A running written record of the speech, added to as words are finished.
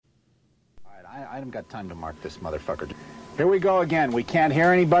I haven't got time to mark this motherfucker. Here we go again. We can't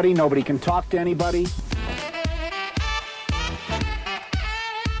hear anybody. Nobody can talk to anybody.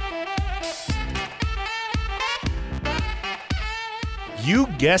 You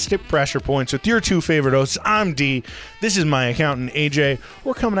guessed it, Pressure Points with your two favorite hosts. I'm D. This is my accountant, AJ.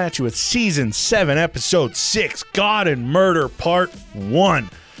 We're coming at you with Season 7, Episode 6, God and Murder, Part 1.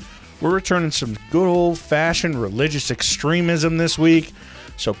 We're returning some good old-fashioned religious extremism this week,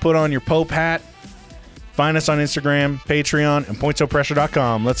 so put on your Pope hat. Find us on Instagram, Patreon, and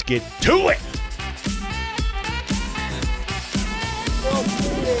pointsopressure.com. Let's get to it!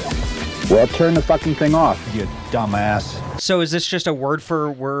 Well, turn the fucking thing off, you dumbass. So is this just a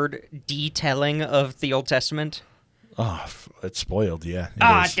word-for-word detailing of the Old Testament? Oh, it's spoiled, yeah.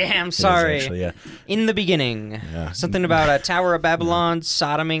 Damn, sorry. Actually, yeah. In the beginning. Yeah. Something about a Tower of Babylon,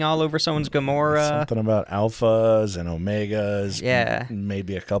 sodoming all over someone's Gomorrah. Something about alphas and omegas. Yeah.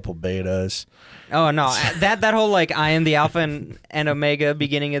 Maybe a couple betas. Oh, no. that whole, like, I am the Alpha and Omega,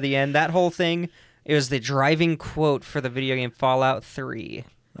 beginning of the end, that whole thing, it was the driving quote for the video game Fallout 3.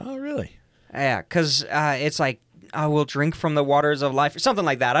 Oh, really? Yeah, because it's like, I will drink from the waters of life, or something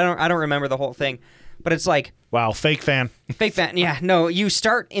like that. I don't remember the whole thing, but it's like, wow, fake fan. Fake fan. Yeah, no, you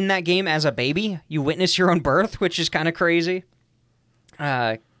start in that game as a baby. You witness your own birth, which is kind of crazy.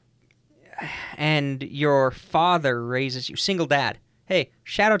 And your father raises you, single dad. Hey,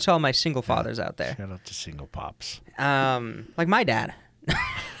 shout out to all my single fathers out there. Shout out to single pops. Like my dad.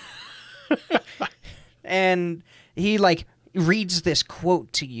 And he like reads this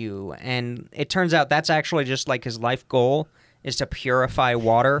quote to you, and it turns out that's actually just like his life goal is to purify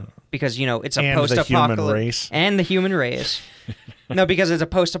water because, you know, it's a post-apocalyptic... And the human race. No, because it's a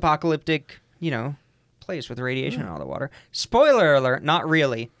post-apocalyptic, you know, place with radiation and all the water. Spoiler alert, not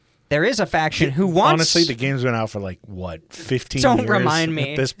really. There is a faction who wants... Honestly, the game's been out for like, what, 15 Don't years remind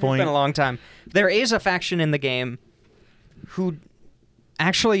me. at this point? It's been a long time. There is a faction in the game who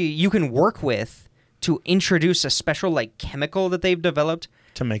actually you can work with to introduce a special like chemical that they've developed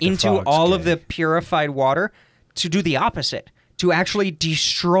to make into all of the purified water to do the opposite, to actually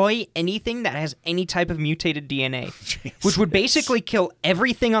destroy anything that has any type of mutated DNA, which would basically kill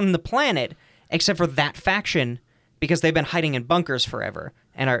everything on the planet except for that faction because they've been hiding in bunkers forever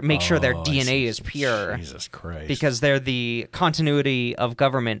and make sure their DNA is pure. Jesus Christ. Because they're the continuity of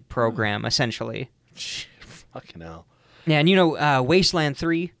government program, essentially. Fucking hell. Yeah, and you know, Wasteland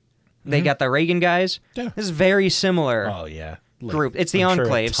 3, they got the Reagan guys. Yeah. This is very similar. Oh, yeah. Group. It's the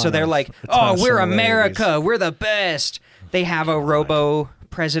Enclave, so they're like, we're America, we're the best. They have a robo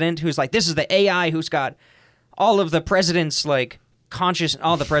president who's like, this is the AI who's got all of the president's like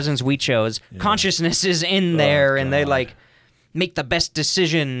all the presidents we chose, consciousness is in there, and they like make the best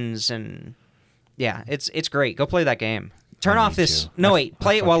decisions, and yeah, it's great. Go play that game. Turn off this. No, wait,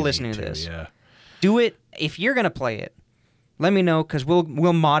 play it while listening to this. Yeah. Do it if you're gonna play it. Let me know because we'll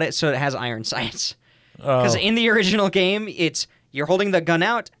mod it so it has iron sights. Because in the original game, it's you're holding the gun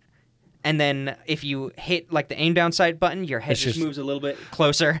out, and then if you hit like the aim down sight button, your head just moves a little bit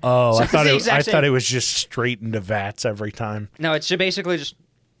closer. Oh, so I thought it was just straight into VATS every time. No, it's basically just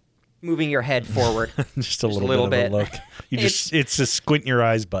moving your head forward. just a little bit. Of a look. It's a squint your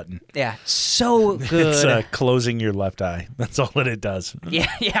eyes button. Yeah, so good. It's closing your left eye. That's all that it does. Yeah,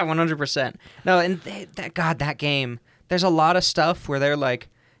 100%. No, and that game. There's a lot of stuff where they're like,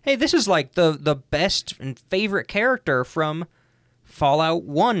 hey, this is like the best and favorite character from Fallout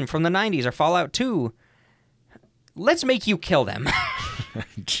 1 from the 90s or Fallout 2. Let's make you kill them.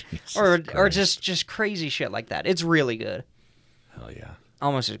 or just crazy shit like that. It's really good. Hell yeah.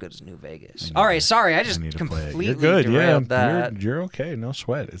 Almost as good as New Vegas. All right, sorry, I just completely You're good, derailed that. You're okay, no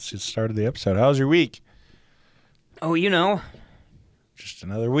sweat. It's just started the episode. How's your week? Oh, you know. Just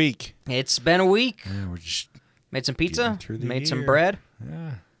another week. It's been a week. Yeah, we're just... Made some pizza, made some year. bread.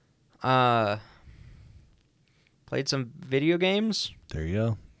 Yeah. Played some video games. There you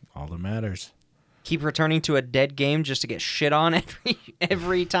go. All that matters. Keep returning to a dead game just to get shit on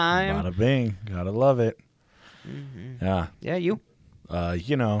every time. Bada bing. Gotta love it. Mm-hmm. Yeah. Yeah, you?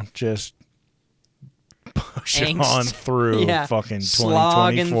 You know, just pushing Angst. on through fucking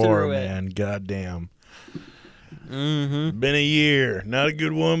 2024, man. Goddamn. Mm-hmm. Been a year. Not a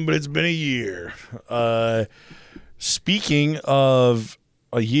good one, but it's been a year. Speaking of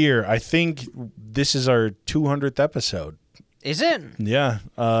a year, I think this is our 200th episode. Is it? Yeah.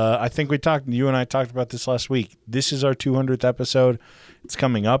 I think you and I talked about this last week. This is our 200th episode. It's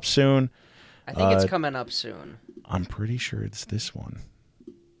coming up soon. I think it's coming up soon. I'm pretty sure it's this one.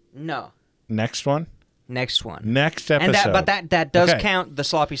 No. Next one? Next one. Next episode. But that does count the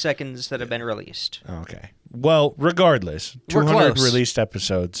sloppy seconds that have been released. Okay. Well, regardless, 200 released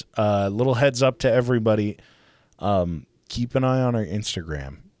episodes. Little heads up to everybody. Keep an eye on our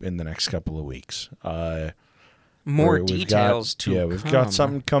Instagram in the next couple of weeks. More details to come. Yeah, we've got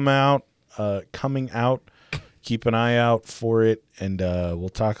something coming out. Keep an eye out for it, and we'll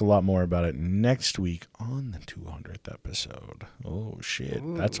talk a lot more about it next week on the 200th episode. Oh, shit.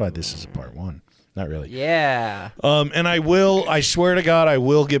 Ooh. That's why this is a part 1. Not really. Yeah. And I swear to God, I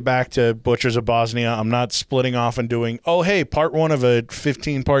will get back to Butchers of Bosnia. I'm not splitting off and doing, part 1 of a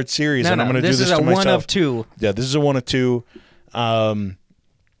 15-part series, I'm going to do this to myself. This is a 1 of 2. Yeah, this is a 1 of 2.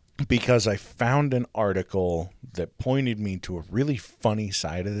 Because I found an article that pointed me to a really funny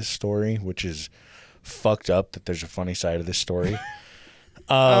side of this story, which is fucked up that there's a funny side of this story.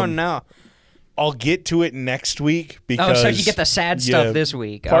 Oh, no. I'll get to it next week because... Oh, so you get the sad stuff this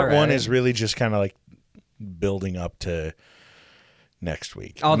week. Part 1 is really just kind of like building up to next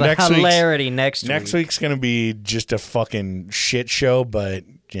week. Oh, the hilarity next week. Next week's going to be just a fucking shit show, but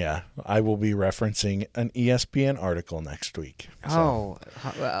yeah, I will be referencing an ESPN article next week. So.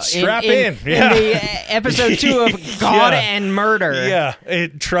 Strap in. Yeah. In the episode 2 of God and Murder. Yeah,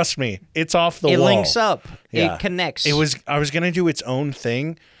 trust me, it's off the wall. It links up. Yeah. It connects. I was going to do its own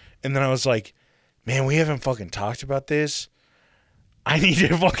thing, and then I was like, man, we haven't fucking talked about this. I need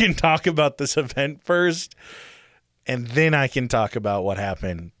to fucking talk about this event first, and then I can talk about what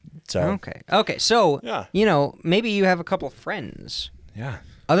happened. So Okay. So, maybe you have a couple of friends. Yeah.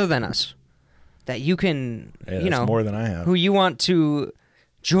 Other than us, that you can, that's more than I have. Who you want to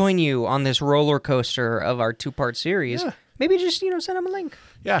join you on this roller coaster of our 2-part series. Yeah. Maybe just, send them a link.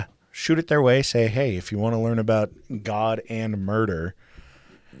 Yeah. Shoot it their way. Say, hey, if you want to learn about God and murder,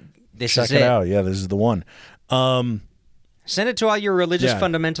 check it out. Yeah, this is the one. Send it to all your religious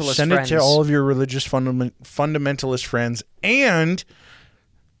fundamentalist friends. Send it to all of your religious fundamentalist friends, and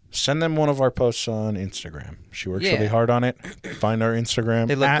send them one of our posts on Instagram. She works really hard on it. Find our Instagram.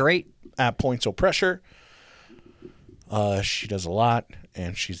 They look great. At Points of Pressure. She does a lot,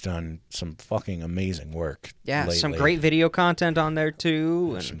 and she's done some fucking amazing work. Yeah, lately. Some great video content on there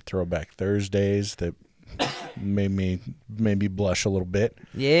too. And some Throwback Thursdays that made me blush a little bit.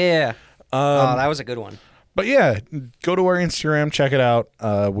 Yeah. That was a good one. But yeah, go to our Instagram, check it out.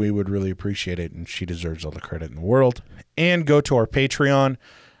 We would really appreciate it, and she deserves all the credit in the world. And go to our Patreon,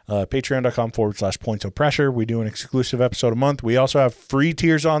 patreon.com/Points of Pressure. We do an exclusive episode a month. We also have free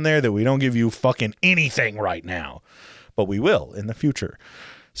tiers on there that we don't give you fucking anything right now, but we will in the future.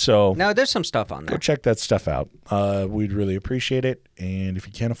 So no, there's some stuff on there. Go check that stuff out. We'd really appreciate it. And if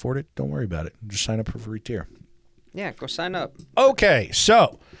you can't afford it, don't worry about it. Just sign up for a free tier. Yeah, go sign up. Okay,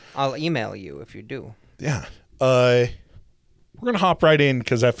 so I'll email you if you do. Yeah. We're going to hop right in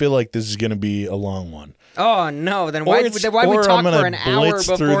because I feel like this is going to be a long one. Oh, no. Then why we talk for an hour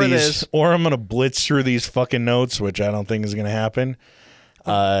before this? Or I'm going to blitz through these fucking notes, which I don't think is going to happen.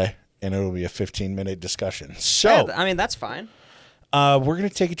 And it'll be a 15-minute discussion. So, yeah, that's fine. We're going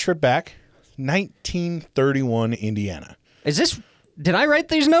to take a trip back. 1931, Indiana. Did I write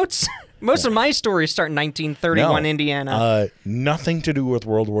these notes? Most of my stories start in 1931, Indiana. Nothing to do with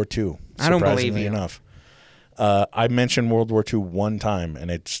World War II. I don't believe you. Enough. I mentioned World War II one time,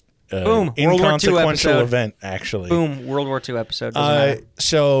 and it's boom, inconsequential event, actually. Boom, World War II episode.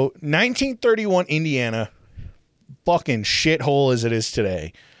 So, 1931 Indiana, fucking shithole as it is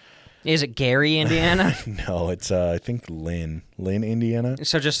today. Is it Gary, Indiana? No, it's, I think, Lynn, Indiana.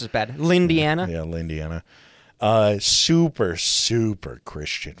 So just as bad. Lindiana? Yeah, Lindiana. Super, super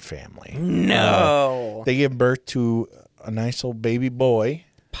Christian family. No. They give birth to a nice old baby boy.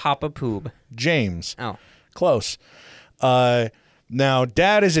 Papa Poob. James. Oh. Close. Now,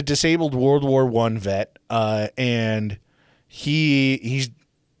 Dad is a disabled World War I vet, and he's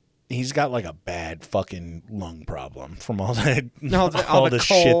got like a bad fucking lung problem from all the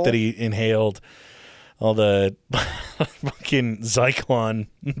shit that he inhaled, all the fucking Zyklon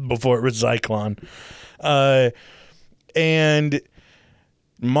before it was Zyklon, and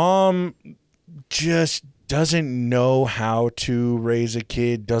Mom just doesn't know how to raise a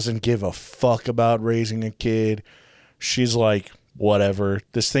kid, doesn't give a fuck about raising a kid. She's like, whatever.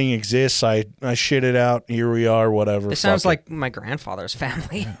 This thing exists. I shit it out. Here we are, whatever. It sounds like my grandfather's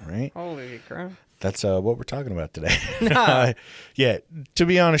family. Yeah, right? Holy crap. That's what we're talking about today. No. Yeah, to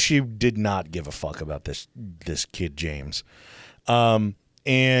be honest, she did not give a fuck about this kid, James.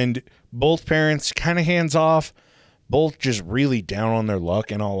 And both parents kind of hands off. Both just really down on their luck,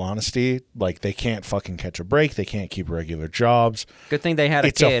 in all honesty. Like, they can't fucking catch a break. They can't keep regular jobs. Good thing they had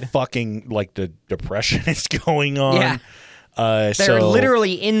a kid. It's a fucking, like, the depression is going on. They're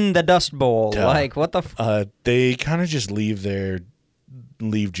literally in the Dust Bowl. Like, what the? They kind of just leave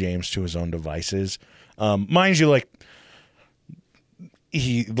James to his own devices. Mind you,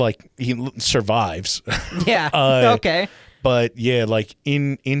 he survives. Yeah. Okay. But yeah, like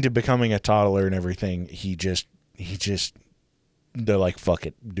into becoming a toddler and everything, he just they're like, fuck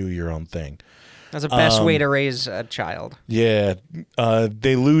it, do your own thing. That's the best way to raise a child. Yeah.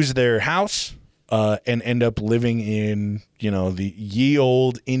 They lose their house and end up living in, the ye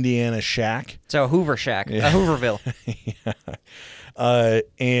old Indiana shack. So a Hoover shack, a Hooverville. Yeah.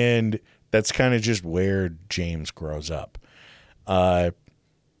 And that's kind of just where James grows up.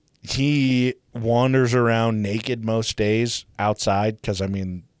 He wanders around naked most days outside because,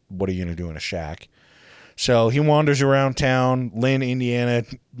 what are you going to do in a shack? So he wanders around town, Lynn, Indiana,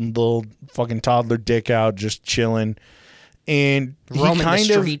 little fucking toddler dick out, just chilling. And roaming the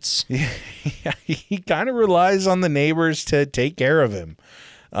streets. He kind of relies on the neighbors to take care of him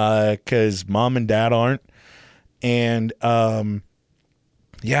because mom and dad aren't. And, they're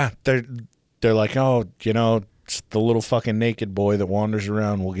like, oh, it's the little fucking naked boy that wanders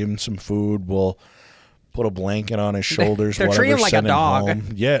around. We'll give him some food. We'll put a blanket on his shoulders. They're treating him like a dog. Home.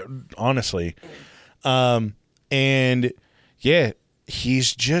 Yeah, honestly. And yeah,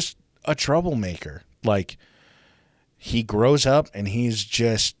 he's just a troublemaker. Like, he grows up and he's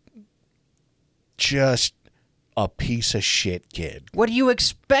just a piece of shit kid. What do you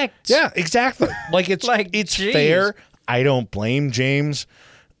expect? Yeah, exactly. Like, it's geez. fair. I don't blame James.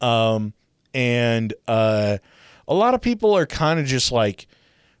 And a lot of people are kind of just like,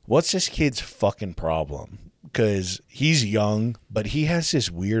 what's this kid's fucking problem? Because he's young, but he has this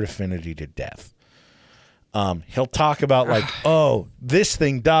weird affinity to death. He'll talk about like, oh, this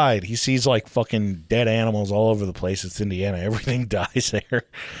thing died. He sees like fucking dead animals all over the place. It's Indiana. Everything dies there.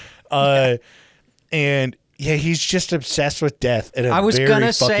 And yeah, he's just obsessed with death at a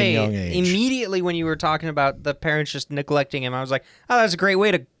very fucking young age. Immediately when you were talking about the parents just neglecting him, I was like, oh, that's a great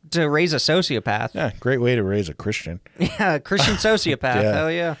way to raise a sociopath. Yeah, great way to raise a Christian. Yeah, Christian sociopath. Yeah.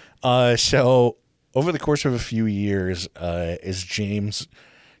 Hell yeah. So over the course of a few years, as James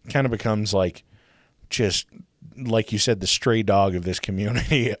kind of becomes like, just like you said, the stray dog of this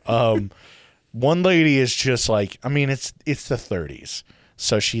community. One lady is just like, it's the 30s.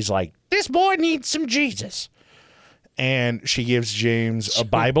 So she's like, this boy needs some Jesus. And she gives James a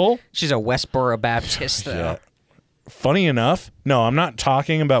Bible. She's a Westboro Baptist, though. Yeah. Funny enough, no, I'm not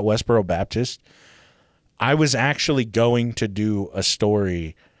talking about Westboro Baptist. I was actually going to do a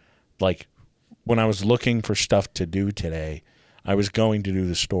story, like, when I was looking for stuff to do today, I was going to do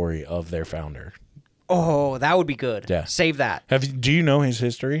the story of their founder. Oh, that would be good. Yeah. Save that. Do you know his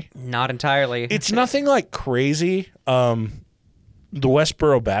history? Not entirely. It's nothing like crazy. The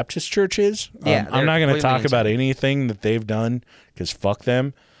Westboro Baptist Church is. Yeah, I'm not going to talk about anything that they've done because fuck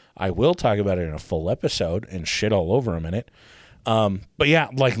them. I will talk about it in a full episode and shit all over them in it. But yeah,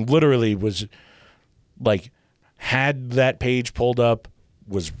 like literally was like had that page pulled up,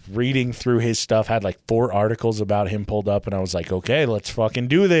 was reading through his stuff, had like 4 articles about him pulled up, and I was like, okay, let's fucking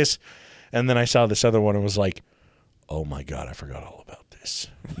do this. And then I saw this other one and was like, oh my God, I forgot all about this.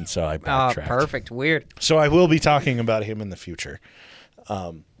 And so I backtracked. Oh, perfect. Weird. So I will be talking about him in the future.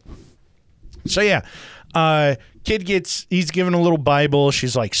 So yeah, kid he's given a little Bible.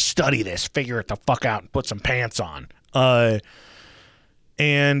 She's like, study this, figure it the fuck out, and put some pants on.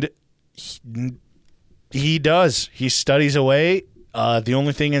 And he does. He studies away. The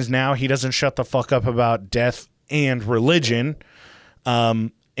only thing is now he doesn't shut the fuck up about death and religion.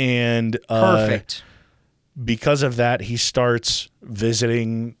 Perfect. Because of that, he starts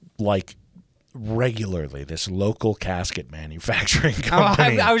visiting like regularly this local casket manufacturing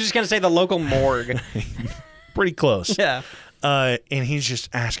company. I was just gonna say the local morgue. Pretty close. Yeah. And he's just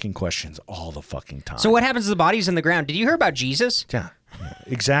asking questions all the fucking time. So what happens to the bodies in the ground? Did you hear about Jesus? Yeah,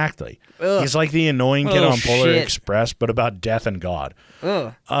 exactly. Ugh. He's like the annoying kid on Polar Express, but about death and God.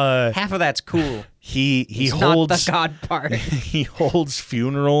 Ugh. Half of that's cool. He holds not the God part. He holds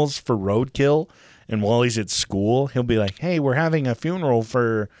funerals for roadkill, and while he's at school, he'll be like, "Hey, we're having a funeral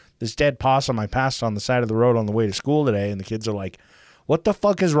for this dead possum I passed on the side of the road on the way to school today." And the kids are like, "What the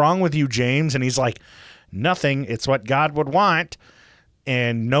fuck is wrong with you, James?" And he's like, "Nothing. It's what God would want."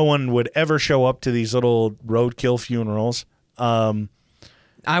 And no one would ever show up to these little roadkill funerals.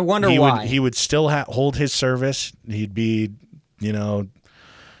 I wonder why. He would still hold his service. He'd be,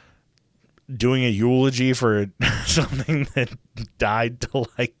 doing a eulogy for something that died to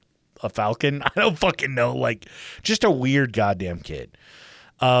like a falcon. I don't fucking know. Like, just a weird goddamn kid.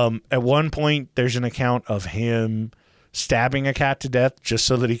 At one point, there's an account of him stabbing a cat to death just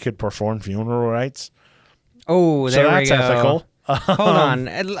so that he could perform funeral rites. Oh, there so we go. that's ethical. Hold on.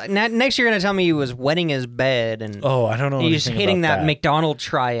 Next you're going to tell me he was wetting his bed and I don't know. he's hitting about that McDonald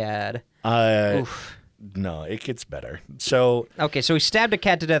triad. Oof. No, it gets better. So okay, so he stabbed a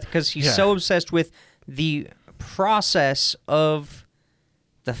cat to death because he's so obsessed with the process of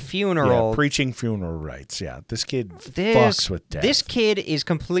the funeral. Yeah, preaching funeral rites. Yeah, this kid fucks with death. This kid is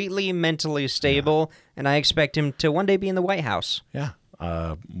completely mentally stable, and I expect him to one day be in the White House. Yeah,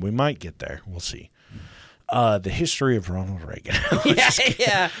 we might get there. We'll see. The history of Ronald Reagan.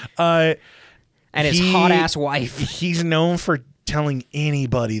 yeah. And his hot-ass wife. He's known for telling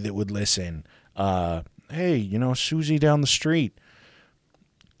anybody that would listen, hey, Susie down the street,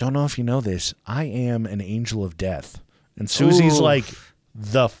 don't know if you know this, I am an angel of death. And Susie's like,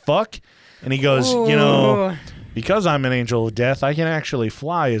 the fuck? And he goes, because I'm an angel of death, I can actually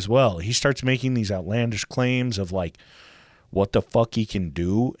fly as well. He starts making these outlandish claims of like what the fuck he can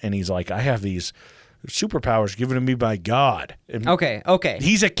do. And he's like, I have these superpowers given to me by God. And okay.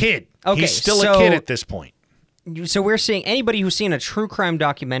 He's a kid. Okay, he's still a kid at this point. So we're seeing anybody who's seen a true crime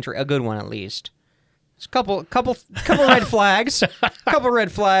documentary, a good one at least. There's a couple red flags. Couple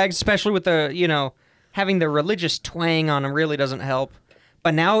red flags, especially with the, having the religious twang on them really doesn't help.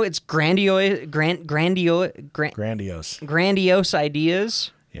 But now it's grandiose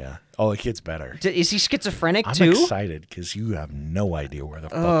ideas. Yeah. Oh, it gets better. Is he schizophrenic I'm too? excited because you have no idea where the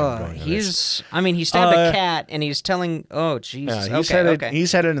fuck I'm going with this. He stabbed a cat and he's telling. Oh, Jesus. Yeah,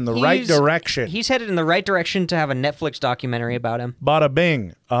 he's headed in the right direction. He's headed in the right direction to have a Netflix documentary about him. Bada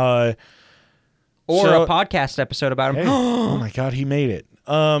bing. Or a podcast episode about him. Hey, oh my God, he made it.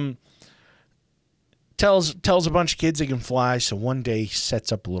 Tells a bunch of kids they can fly. So one day he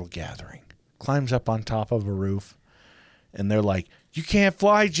sets up a little gathering, climbs up on top of a roof, and they're like, "You can't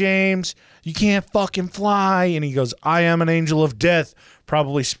fly, James. You can't fucking fly." And he goes, "I am an angel of death."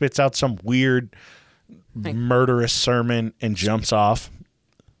 Probably spits out some weird, murderous sermon and jumps off.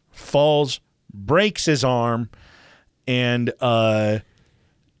 Falls, breaks his arm, and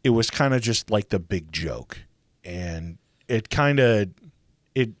it was kind of just like the big joke. And it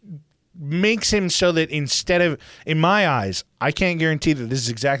makes him so that instead of, in my eyes, I can't guarantee that this is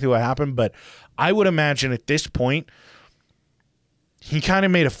exactly what happened, but I would imagine at this point, he kind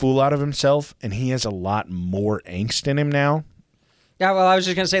of made a fool out of himself, and he has a lot more angst in him now. Yeah, well, I was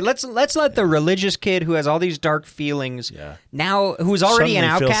just gonna say, let's let the religious kid who has all these dark feelings now, who's already an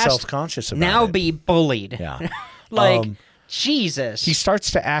outcast, feel self-conscious about now it. Be bullied. Yeah, Jesus. He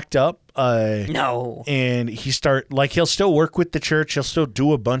starts to act up. No, and he'll still work with the church. He'll still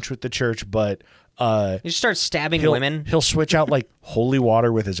do a bunch with the church, but he starts stabbing women. He'll switch out like holy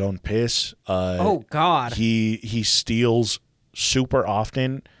water with his own piss. Oh God. He steals super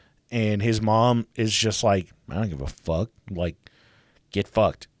often, and his mom is just like, I don't give a fuck. Like, get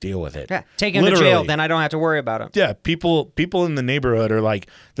fucked. Deal with it. Yeah, take him to jail. Then I don't have to worry about him. Yeah, people in the neighborhood are like,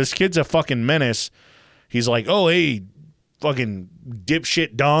 this kid's a fucking menace. He's like, oh, hey, fucking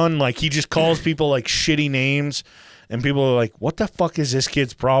dipshit Don. Like, he just calls people like shitty names, and people are like, what the fuck is this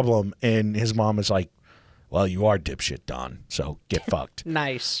kid's problem? And his mom is like, well, you are dipshit Don, so get fucked.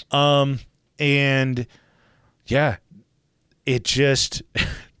 Nice. And yeah, it just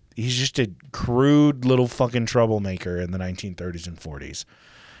he's just a crude little fucking troublemaker in the 1930s and 40s.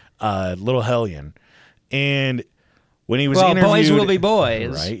 Little hellion. And when he was interviewed, boys will be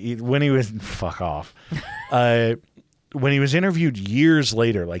boys. Right? When he was fuck off. When he was interviewed years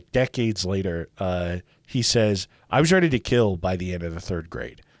later, like decades later, he says, I was ready to kill by the end of the third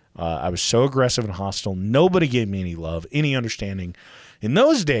grade. I was so aggressive and hostile. Nobody gave me any love, any understanding. In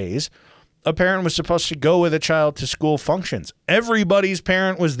those days, a parent was supposed to go with a child to school functions. Everybody's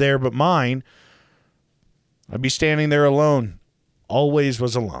parent was there but mine. I'd be standing there alone. Always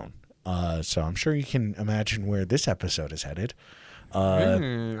was alone. So I'm sure you can imagine where this episode is headed.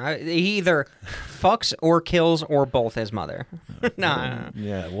 He either fucks or kills or both his mother. No.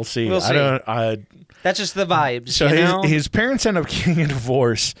 Yeah, we'll see. We'll see. That's just the vibes. So his parents end up getting a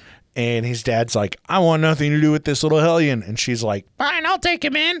divorce, and his dad's like, I want nothing to do with this little hellion. And she's like, fine, I'll take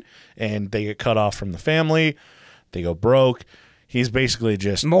him in. And they get cut off from the family. They go broke. He's basically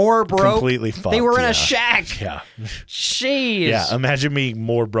just more broke. Completely fucked. They were in a shack. Yeah. Jeez. Yeah. Imagine being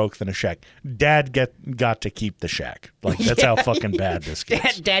more broke than a shack. Dad got to keep the shack. Like, that's how fucking bad this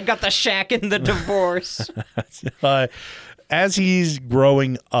gets. Dad got the shack in the divorce. As he's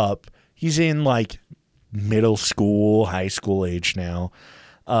growing up, he's in like middle school, high school age now.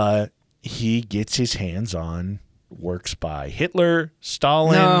 He gets his hands on works by Hitler,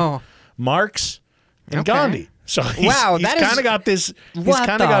 Stalin, Marx, and Gandhi. So he's kind of got this. He's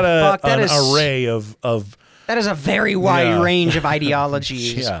kind of got an array of That is a very wide range of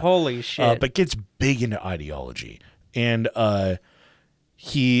ideologies. Yeah. Holy shit. But gets big into ideology. And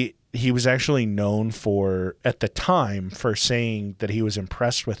he was actually known for, at the time, for saying that he was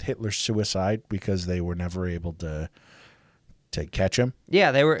impressed with Hitler's suicide because they were never able to catch him.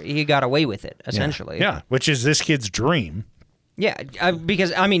 Yeah, he got away with it, essentially. Yeah, which is this kid's dream. Yeah,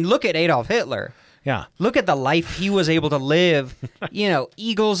 because, I mean, look at Adolf Hitler. Yeah. Look at the life he was able to live.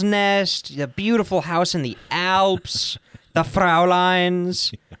 Eagle's Nest, the beautiful house in the Alps, the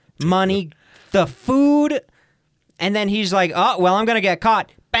Frauleins, money, the food. And then he's like, oh, well, I'm going to get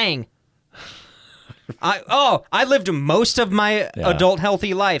caught. Bang. I lived most of my adult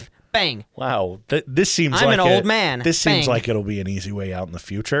healthy life. Bang. Wow. This seems I'm like an old man. This seems Bang. like it'll be an easy way out in the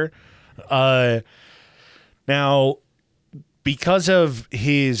future. Now, because of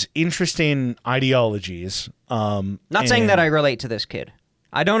his interest in ideologies, not saying that I relate to this kid.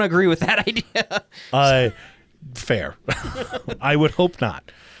 I don't agree with that idea. Fair. I would hope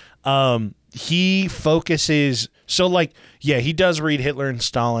not. He focuses, he does read Hitler and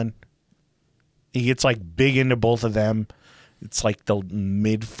Stalin. He gets big into both of them. It's the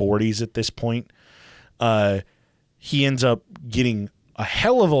mid 40s at this point. He ends up getting a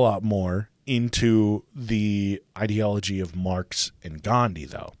hell of a lot more into the ideology of Marx and Gandhi,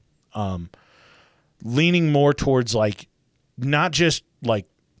 though. Leaning more towards not just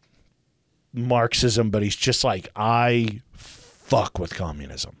Marxism, but he's just I fuck with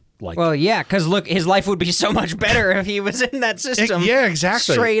communism. Well, yeah, because look, his life would be so much better if he was in that system. Yeah,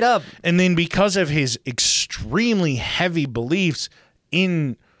 exactly. Straight up. And then because of his extremely heavy beliefs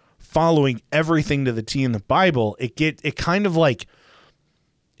in following everything to the T in the Bible, it kind of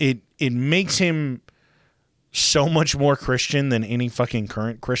it makes him so much more Christian than any fucking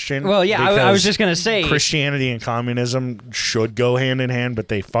current Christian. Well, yeah, I was just going to say Christianity and communism should go hand in hand, but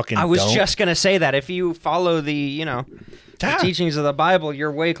they fucking don't. I was just going to say that if you follow the teachings of the Bible,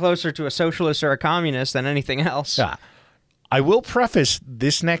 you're way closer to a socialist or a communist than anything else. Yeah. I will preface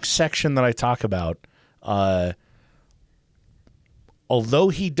this next section that I talk about, although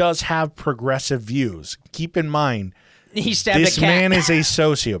he does have progressive views, keep in mind, he stabbed this a cat. man is a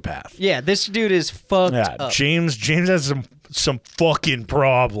sociopath. Yeah, this dude is fucked up. James has some fucking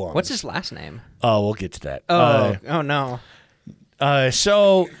problems. What's his last name? Oh, we'll get to that. Oh no.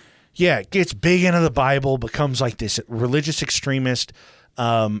 So gets big into the Bible, becomes this religious extremist,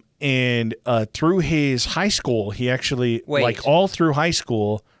 and through his high school, he actually all through high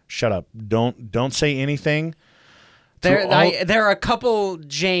school. Shut up! Don't say anything. There are a couple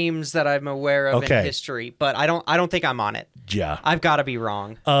James that I'm aware of in history, but I don't think I'm on it. Yeah, I've got to be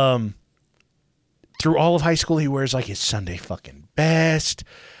wrong. Through all of high school, he wears his Sunday fucking best.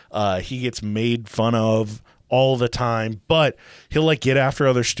 He gets made fun of all the time, but he'll get after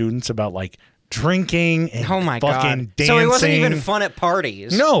other students about drinking and fucking dancing. So he wasn't even fun at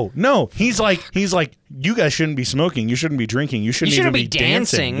parties. No. He's like, you guys shouldn't be smoking. You shouldn't be drinking. You shouldn't even be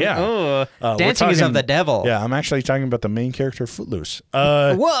dancing. Yeah. Dancing is of the devil. Yeah, I'm actually talking about the main character, Footloose.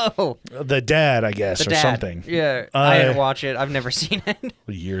 Whoa. The dad, I guess, or something. Yeah, I didn't watch it. I've never seen it.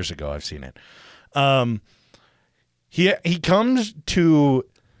 Years ago, I've seen it. He comes to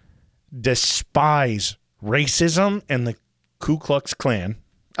despise racism and the Ku Klux Klan.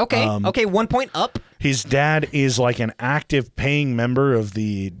 Okay, 1 point up. His dad is an active paying member of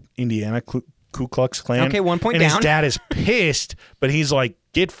the Indiana Ku Klux Klan. Okay, 1 point and down. His dad is pissed, but he's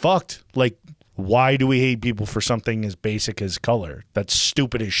get fucked. Why do we hate people for something as basic as color? That's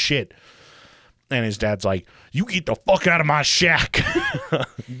stupid as shit. And his dad's like, you get the fuck out of my shack.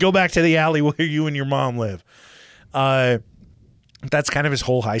 Go back to the alley where you and your mom live. That's kind of his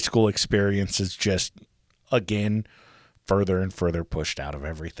whole high school experience, is just, again, further and further pushed out of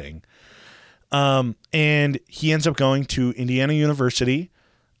everything. And he ends up going to Indiana University.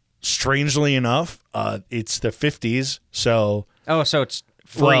 Strangely enough, it's the 50s, so... Oh, so it's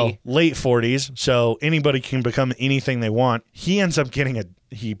free. Well, late 40s, so anybody can become anything they want. He ends up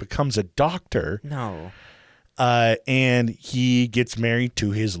he becomes a doctor. No. And he gets married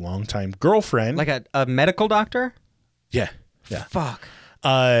to his longtime girlfriend. Like a medical doctor? Yeah. Fuck.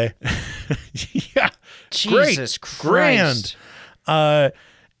 Yeah. Jesus Christ. Grand.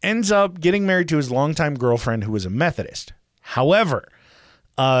 Ends up getting married to his longtime girlfriend, who was a Methodist. However,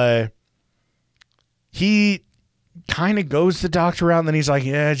 he kind of goes the doctor route, and then he's like,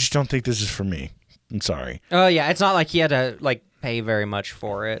 yeah, I just don't think this is for me. I'm sorry. Oh, yeah. It's not like he had to, pay very much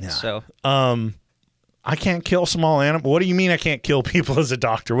for it, so... I can't kill small animals. What do you mean I can't kill people as a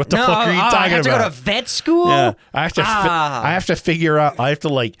doctor? What the fuck are you talking about? I have to go to vet school? Yeah, I have to figure out. I have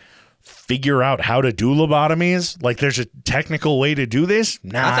to figure out how to do lobotomies. There's a technical way to do this.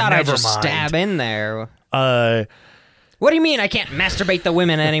 Nah, I thought never I'd just mind. stab in there. What do you mean I can't masturbate the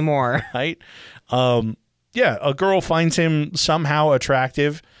women anymore? Right? Yeah, a girl finds him somehow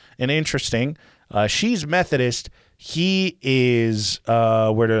attractive and interesting. She's Methodist. He is,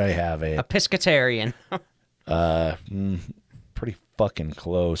 where did I have it? Episcopalian. Pretty fucking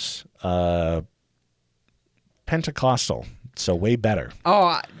close. Pentecostal. So way better.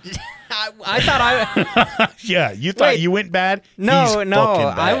 Oh, I thought I... Yeah, you thought you went bad? No, He's no, fucking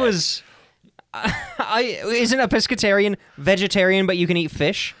bad. I was... isn't Episcopalian vegetarian, but you can eat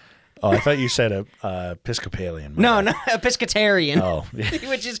fish? Oh, I thought you said Episcopalian. No, Episcopalian. Oh.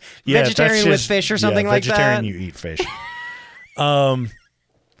 Which is Yeah, vegetarian with fish or something like that. Vegetarian, you eat fish. It's all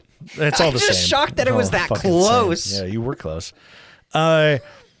the same. I'm just shocked that it was that fucking close. Same. Yeah, you were close.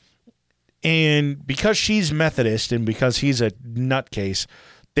 And because she's Methodist and because he's a nutcase,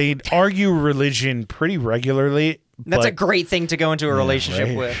 they'd argue religion pretty regularly. That's a great thing to go into a relationship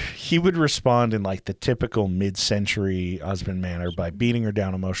right? with. He would respond in like the typical mid-century husband manner by beating her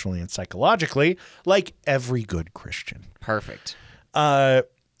down emotionally and psychologically, like every good Christian. Perfect.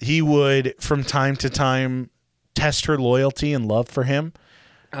 He would, from time to time, test her loyalty and love for him.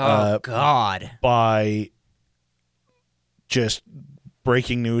 Oh, God. By just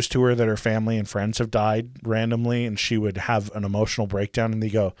breaking news to her that her family and friends have died randomly, and she would have an emotional breakdown, and they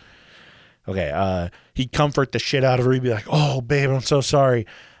go, okay, he'd comfort the shit out of her. He'd be like, oh, babe, I'm so sorry.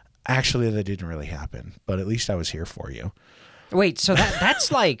 Actually, that didn't really happen, but at least I was here for you. Wait, so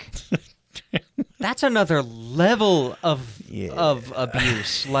that's like... that's another level of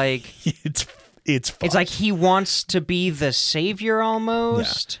abuse. Like... It's like he wants to be the savior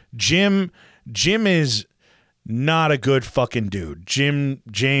almost. Yeah. Jim is not a good fucking dude.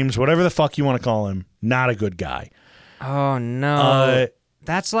 James, whatever the fuck you want to call him, not a good guy. Oh, no.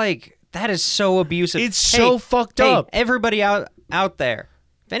 That is so abusive. It's so fucked up. Everybody out there,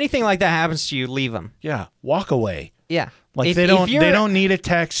 if anything like that happens to you, leave them. Yeah, walk away. Yeah. Like they don't need a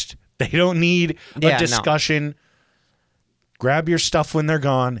text. They don't need a discussion. No. Grab your stuff when they're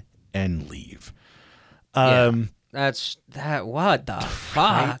gone and leave. That's that. What the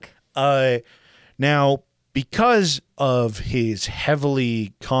fuck? Now, because of his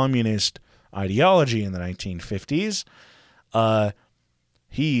heavily communist ideology in the 1950s,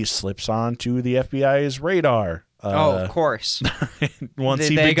 he slips onto the FBI's radar. Of course. Once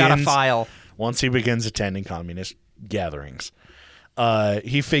they got a file. Once he begins attending communist gatherings,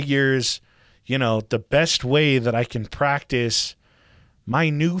 he figures, the best way that I can practice my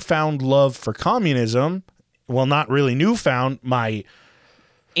newfound love for communism, well, not really newfound, my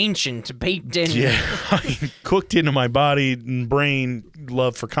ancient baked in, cooked into my body and brain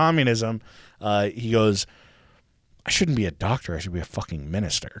love for communism. He goes, I shouldn't be a doctor. I should be a fucking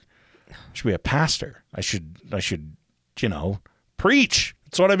minister. I should be a pastor. I should, preach.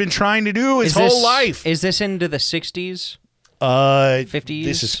 That's what I've been trying to do his whole life. Is this into the 60s? 50s?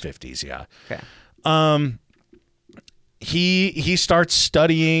 This is 50s, yeah. Okay. He starts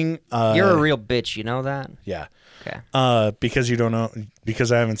studying. You're a real bitch, you know that? Yeah. Okay. Because you don't know,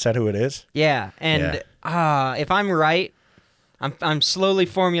 because I haven't said who it is? Yeah, and if I'm right, I'm slowly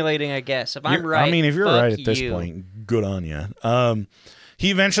formulating a guess. If I'm right, if you're right at this point, good on you. He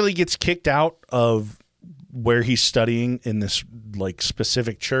eventually gets kicked out of where he's studying in this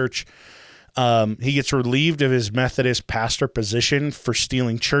specific church. He gets relieved of his Methodist pastor position for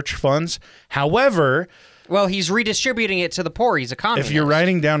stealing church funds. However, well, he's redistributing it to the poor. He's a communist. If you're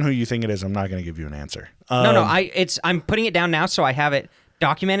writing down who you think it is, I'm not going to give you an answer. No, I'm putting it down now so I have it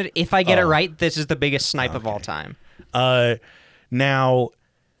documented. If I get it right, this is the biggest snipe of all time. Now,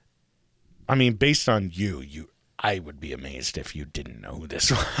 based on you, I would be amazed if you didn't know who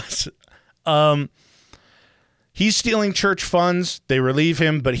this was. He's stealing church funds. They relieve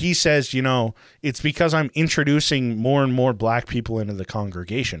him, but he says, it's because I'm introducing more and more black people into the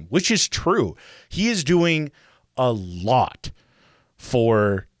congregation, which is true. He is doing a lot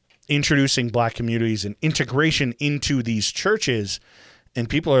for introducing black communities and integration into these churches. And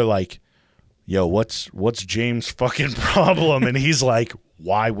people are like, yo, what's James' fucking problem? And he's like,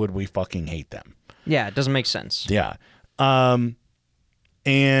 why would we fucking hate them? Yeah, it doesn't make sense. Yeah. And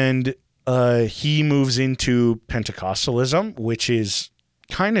he moves into Pentecostalism, which is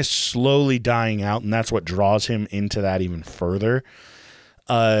kind of slowly dying out, and that's what draws him into that even further.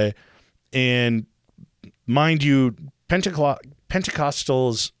 And mind you,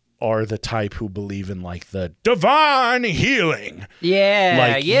 Pentecostals are the type who believe in the divine healing.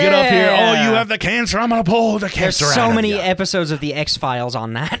 Yeah, get up here. Oh, you have the cancer. I'm gonna pull the cancer out. There's so of many you. episodes of the X-Files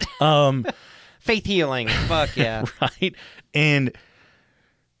on that. Faith healing. Fuck yeah. Right. And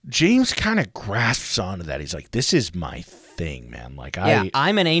James kind of grasps onto that. He's like, this is my thing, man. Like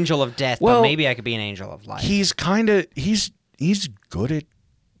I'm an angel of death, but maybe I could be an angel of life. He's good at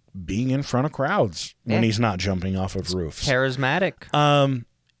being in front of crowds when he's not jumping off of roofs. Charismatic.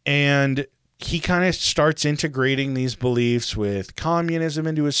 And he kind of starts integrating these beliefs with communism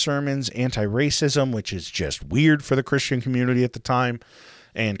into his sermons, anti-racism, which is just weird for the Christian community at the time.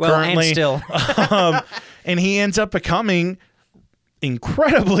 And currently, and still. And he ends up becoming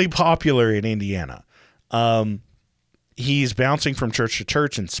incredibly popular in Indiana. He's bouncing from church to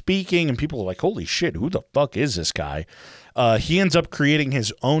church and speaking, and people are like, holy shit, who the fuck is this guy? He ends up creating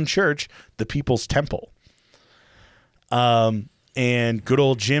his own church, the People's Temple. And good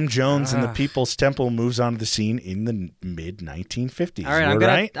old Jim Jones and the People's Temple moves onto the scene in the mid-1950s. All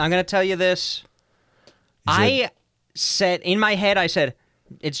right, I'm going to tell you this. I said, in my head, I said,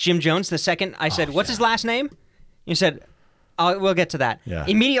 it's Jim Jones. The second I said, what's his last name? You said, we'll get to that. Yeah.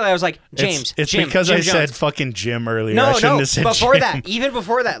 Immediately, I was like, James. It's Jim, because Jim I Jones. said fucking Jim earlier. No, I shouldn't have said before Jim. that, even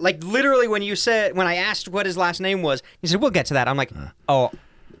before that, like literally when I asked what his last name was, you said, we'll get to that. I'm like,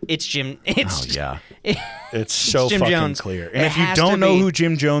 it's Jim. It's so Jim fucking Jones. clear. And if you don't know who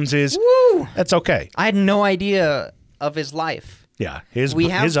Jim Jones is, that's okay. I had no idea of his life. Yeah,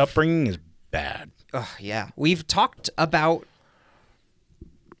 his upbringing is bad. Yeah. We've talked about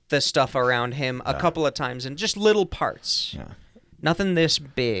the stuff around him a couple of times in just little parts. Yeah. Nothing this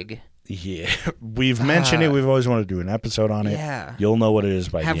big. Yeah, we've mentioned it. We've always wanted to do an episode on it. Yeah. You'll know what it is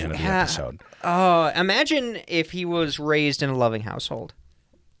by the end of the episode. Imagine if he was raised in a loving household.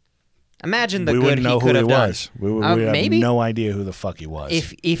 Imagine the we good wouldn't know he could who have he done. was. We would have maybe? no idea who the fuck he was.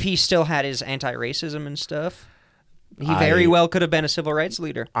 If he still had his anti-racism and stuff, he very well could have been a civil rights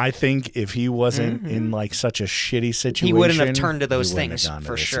leader. I think if he wasn't in like such a shitty situation, he wouldn't have turned to those things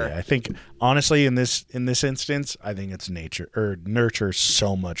for sure. I think honestly, in this instance, I think it's nature or nurture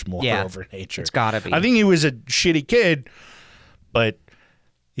so much more over nature. It's gotta be. I think he was a shitty kid, but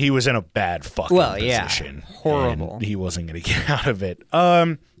he was in a bad fucking position. Horrible. And he wasn't going to get out of it.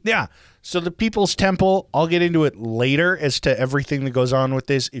 Yeah. So the People's Temple, I'll get into it later as to everything that goes on with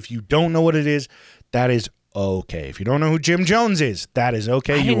this. If you don't know what it is, that is okay. If you don't know who Jim Jones is, that is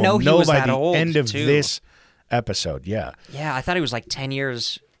okay. I didn't know he was by that the old, end of too. this episode. Yeah. Yeah, I thought he was like 10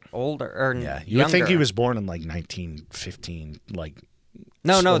 years older or Yeah. You younger. would think he was born in like 1915, like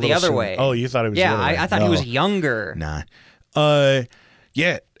No, a the little other sooner. way. Oh, you thought it was Yeah, the other way. I thought he was younger. Nah.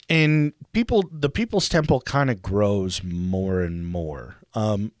 Yeah, and the People's Temple kind of grows more and more.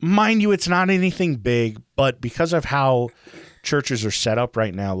 Mind you, it's not anything big, but because of how churches are set up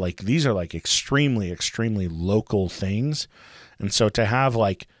right now, like these are like extremely, extremely local things. And so to have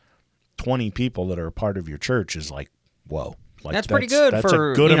like 20 people that are a part of your church is like, whoa. Like That's pretty good that's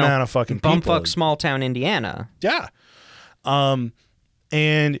for a good amount of fucking people. Bumfuck small town Indiana. Yeah.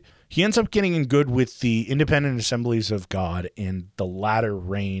 And he ends up getting in good with the Independent Assemblies of God and the Latter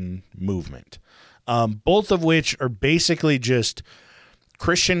Rain movement, both of which are basically just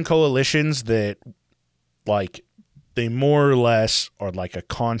Christian coalitions that, like, they more or less are like a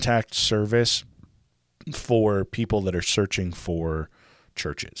contact service for people that are searching for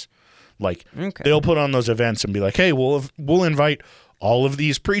churches. Like, they'll put on those events and be like, hey, we'll invite all of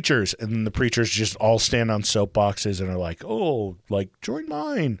these preachers, and then the preachers just all stand on soapboxes and are like, oh, like, join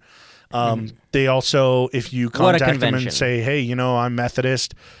mine. They also, if you contact them and say, hey, I'm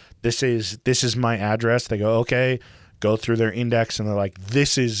Methodist, this is my address, they go, okay, go through their index, and they're like,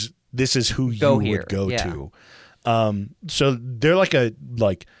 this is who you would go to. So they're like a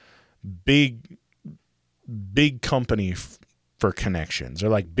big company for connections. They're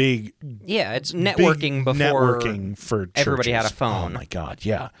like big. Yeah, it's networking before networking for churches. Everybody had a phone. Oh my god,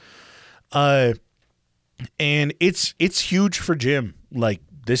 yeah. And it's huge for Jim. Like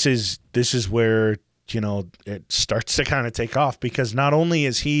this is where it starts to kind of take off, because not only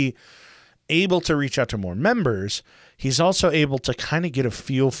is he able to reach out to more members, he's also able to kind of get a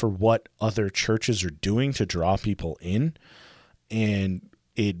feel for what other churches are doing to draw people in, and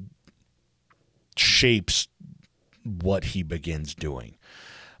it shapes what he begins doing.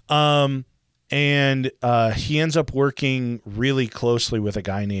 And he ends up working really closely with a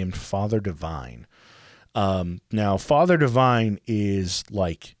guy named Father Divine. Now, Father Divine is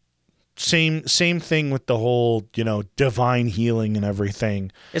like same thing with the whole, divine healing and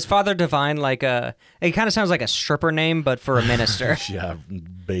everything. Is Father Divine like it kind of sounds like a stripper name, but for a minister. Yeah,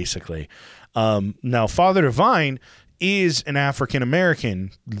 basically. Now, Father Divine is an African American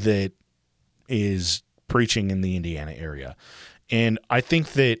that is preaching in the Indiana area. And I think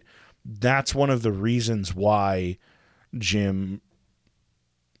that's one of the reasons why Jim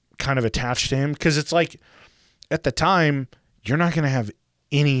kind of attached to him, because it's like at the time you're not going to have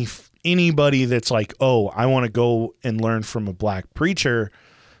any anybody that's like, oh, I want to go and learn from a black preacher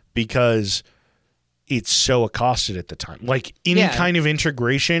because it's so accosted at the time. Like any kind of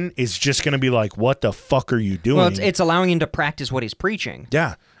integration is just going to be like, what the fuck are you doing? Well, it's allowing him to practice what he's preaching.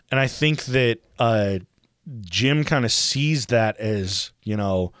 Yeah. And I think that Jim kind of sees that as, you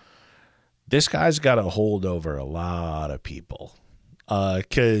know, this guy's got a hold over a lot of people.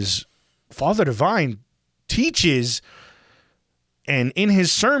 Because Father Divine teaches and in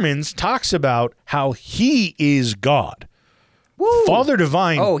his sermons talks about how he is God. Woo. Father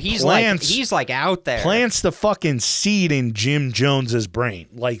Divine he's like out there. Plants the fucking seed in Jim Jones's brain.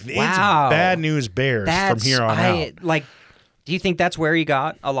 Like it's bad news bears from here on out. Like, do you think that's where he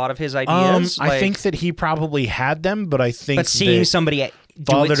got a lot of his ideas? I think that he probably had them, but I think seeing somebody do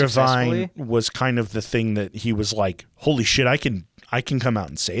Father it Divine was kind of the thing that he was like, holy shit, I can come out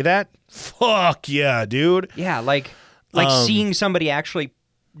and say that? Fuck yeah, dude. Yeah, like seeing somebody actually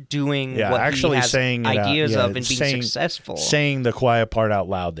doing what actually he has saying ideas of and being successful. Saying the quiet part out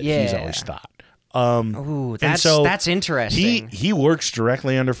loud that he's always thought. Ooh, that's interesting. He works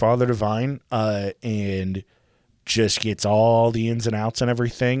directly under Father Divine and just gets all the ins and outs and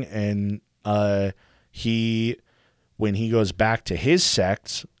everything. And when he goes back to his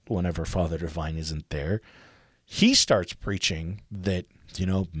sects, whenever Father Divine isn't there, he starts preaching that, you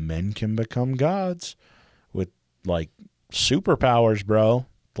know, men can become gods with like superpowers, bro.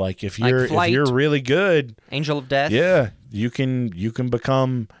 Like if you're really good, Angel of Death. Yeah, you can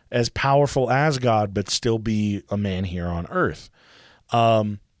become as powerful as God, but still be a man here on Earth.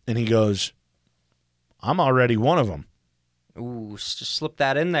 And he goes, I'm already one of them. Ooh, just slip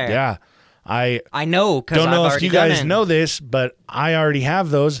that in there. Yeah, I know because don't know if you guys know this, but I already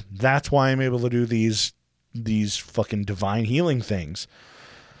have those. That's why I'm able to do these fucking divine healing things.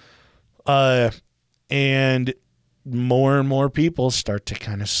 And more and more people start to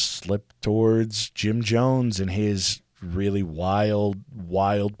kind of slip towards Jim Jones and his really wild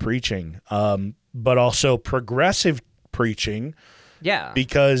preaching, but also progressive preaching. Yeah,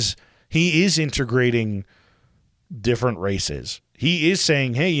 because he is integrating different races. He is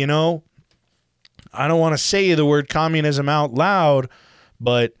saying, hey, you know, I don't want to say the word communism out loud,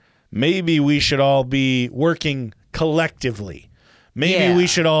 but maybe we should all be working collectively. Maybe we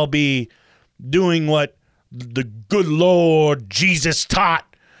should all be doing what the good Lord Jesus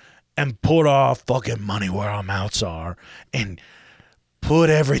taught and put our fucking money where our mouths are and put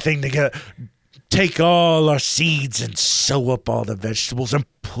everything together. Take all our seeds and sow up all the vegetables and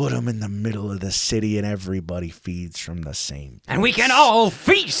put them in the middle of the city and everybody feeds from the same place. And we can all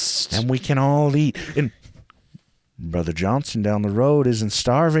feast. And we can all eat. And Brother Johnson down the road isn't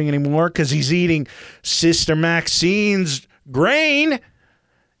starving anymore because he's eating Sister Maxine's grain.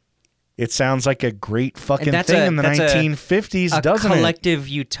 It sounds like a great fucking thing in the 1950s, doesn't it? A collective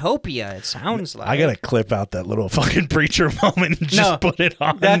utopia, it sounds like. I got to clip out that little fucking preacher moment and just put it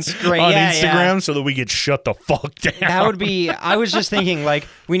on, that's great. On Instagram so that we get shut the fuck down. That would be, I was just thinking, like,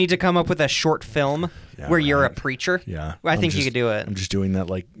 we need to come up with a short film where you're a preacher. Yeah. I think you could do it. I'm just doing that,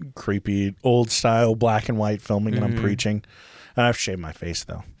 like, creepy, old-style black and white filming, and I'm preaching. And I've shaved my face,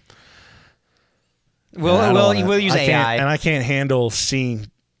 though. We'll use AI. And I can't handle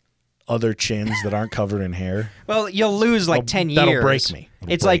seeing other chins that aren't covered in hair. Well, you'll lose like 10 years. That'll break me.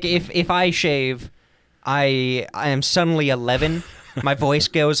 It's like if I shave, I am suddenly 11. My voice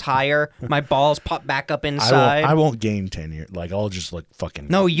goes higher. My balls pop back up inside. I won't gain 10 years. Like, I'll just look fucking...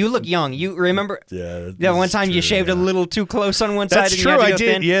 No, you look young. You remember... Yeah, one time you shaved a little too close on one side. That's and true, you had to I go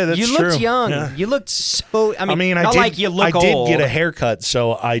did. thin. Yeah, that's true. You looked young. Yeah. You looked so... I mean I not did, like you look old. I did get a haircut,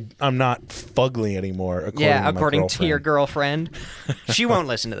 so I'm not fugly anymore, according to your girlfriend. She won't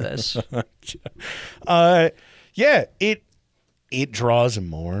listen to this. It draws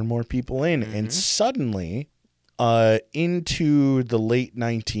more and more people in, and suddenly... into the late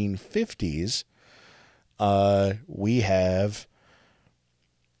 1950s, we have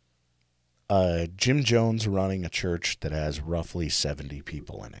Jim Jones running a church that has roughly 70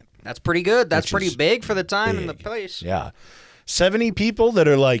 people in it. That's pretty good. That's pretty big for the time and the place. Yeah. 70 people that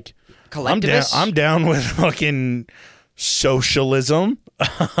are like, collectivists? I'm down with fucking socialism.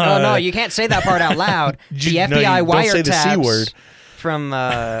 No, you can't say that part out loud. The FBI wiretaps. Don't say the C word. From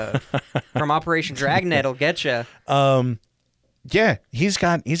Operation Dragnet will get you. Yeah, he's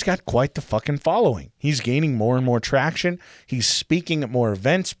got quite the fucking following. He's gaining more and more traction. He's speaking at more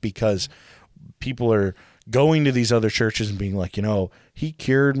events because people are going to these other churches and being like, you know, he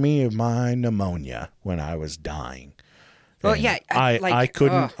cured me of my pneumonia when I was dying. Well, and yeah, I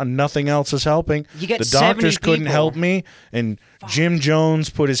couldn't. Nothing else is helping. You get the doctors 70 couldn't people. help me, and Jim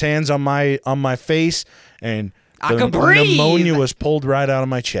Jones put his hands on my face and I could breathe. Pneumonia was pulled right out of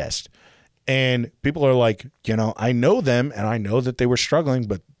my chest. And people are like, I know them and I know that they were struggling,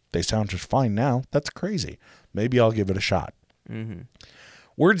 but they sound just fine now. That's crazy. Maybe I'll give it a shot. Mm-hmm.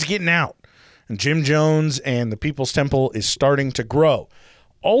 Word's getting out. And Jim Jones and the People's Temple is starting to grow.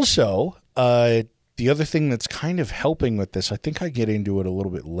 Also, the other thing that's kind of helping with this, I think I get into it a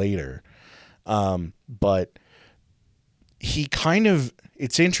little bit later, but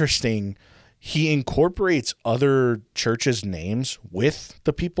it's interesting. He incorporates other churches' names with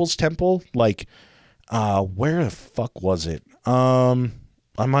the People's Temple. Like, where the fuck was it?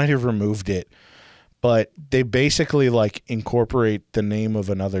 I might have removed it, but they basically like incorporate the name of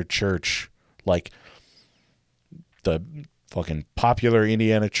another church, like the fucking popular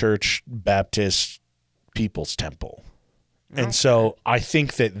Indiana Church Baptist People's Temple. Okay. And so I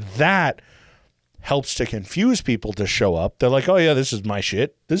think that helps to confuse people to show up. They're like, oh yeah, this is my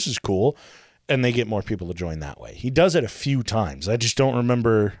shit. This is cool. And they get more people to join that way. He does it a few times. I just don't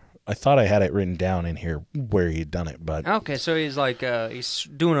remember. I thought I had it written down in here where he'd done it, but okay, so he's like he's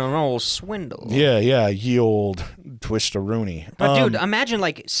doing an old swindle. Yeah, ye old twist-a-rooney. But dude, imagine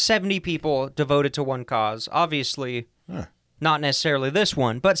like 70 people devoted to one cause. Obviously, not necessarily this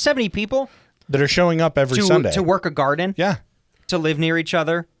one, but 70 people that are showing up every Sunday to work a garden. Yeah, to live near each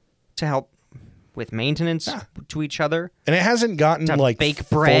other, to help with maintenance to each other, and it hasn't gotten to like bake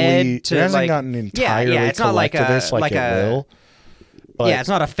bread. It hasn't gotten entirely it's not like collectivist like it will. But, it's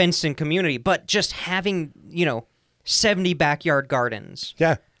not a fenced-in community, but just having 70 backyard gardens.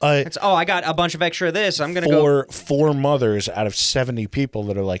 Yeah, it's I got a bunch of extra of this. I'm gonna go 4 mothers out of 70 people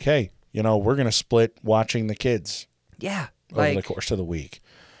that are like, hey, we're gonna split watching the kids. Yeah, over the course of the week.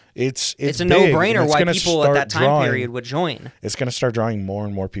 It's a big, no-brainer why people at that time period would join. It's going to start drawing more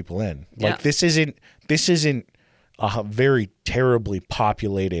and more people in. Like this isn't a very terribly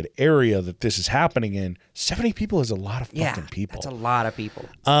populated area that this is happening in. 70 people is a lot of fucking people. That's a lot of people.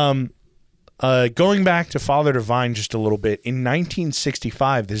 Going back to Father Divine just a little bit, in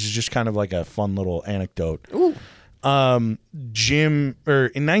 1965, this is just kind of like a fun little anecdote. Ooh. In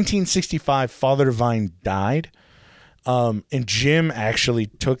 1965, Father Divine died. And Jim actually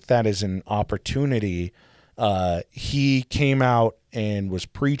took that as an opportunity. He came out and was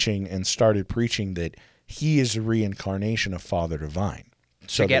preaching and started preaching that he is a reincarnation of Father Divine.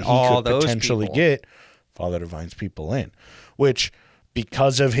 So get that he all could those potentially people. get Father Divine's people in, which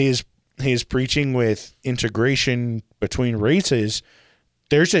because of his preaching with integration between races,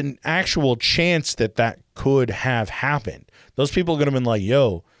 there's an actual chance that could have happened. Those people could have been like,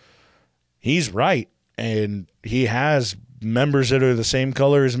 yo, he's right. And he has members that are the same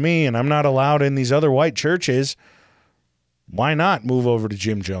color as me, and I'm not allowed in these other white churches. Why not move over to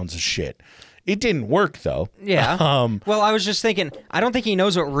Jim Jones's shit? It didn't work, though. Yeah. Well, I was just thinking, I don't think he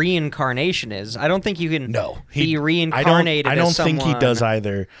knows what reincarnation is. I don't think you can be reincarnated I don't as someone. think he does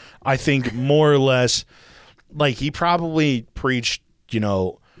either. I think more or less, like, he probably preached,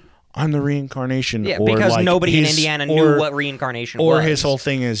 I'm the reincarnation. Yeah, or because like nobody in Indiana knew what reincarnation was. Or his whole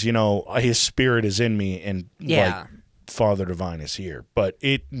thing is, his spirit is in me and like Father Divine is here. But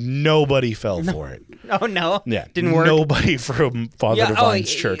nobody fell for it. Oh, no? Yeah. Didn't work? Nobody from Father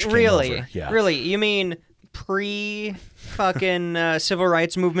Divine's church came over. Yeah. Really? You mean pre-fucking civil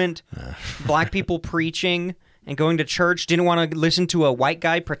rights movement, black people preaching and going to church, didn't want to listen to a white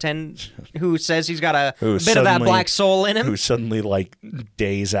guy who says he's got a bit of that black soul in him. Who suddenly, like,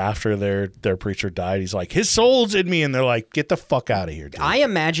 days after their preacher died, he's like, his soul's in me. And they're like, get the fuck out of here, dude. I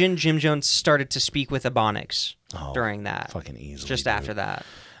imagine Jim Jones started to speak with Ebonics during that. Fucking easily. Just after that.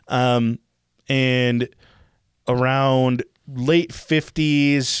 And around late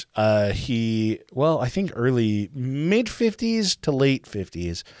 50s, I think early mid-50s to late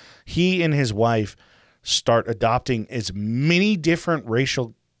 50s, he and his wife start adopting as many different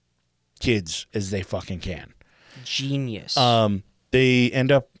racial kids as they fucking can. Genius. They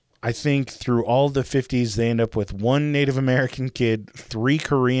end up, I think, through all the 50s, they end up with 1 Native American kid, 3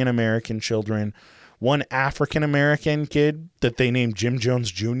 Korean American children, 1 African American kid that they named Jim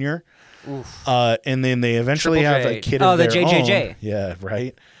Jones Jr. Oof. And then they eventually have a kid of their own. Oh, the JJJ. Yeah,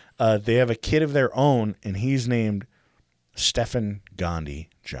 right. They have a kid of their own, and he's named Stephen Gandhi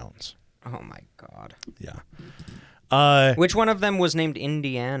Jones. Oh, my God. Yeah. Which one of them was named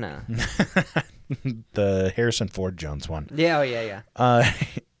Indiana? The Harrison Ford Jones one. Yeah, yeah.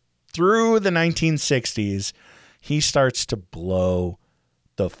 Through the 1960s, he starts to blow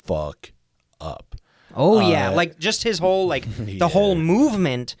the fuck up. Oh, yeah. Like, just his whole, the whole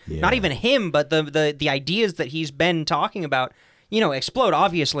movement, not even him, but the ideas that he's been talking about, explode.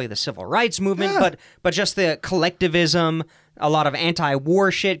 Obviously, the civil rights movement, but just the collectivism, a lot of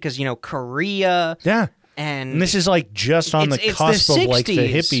anti-war shit, because, Korea. Yeah. And this is like just on the cusp of like the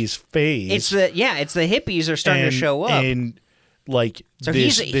hippies phase. It's the hippies are starting to show up. And like So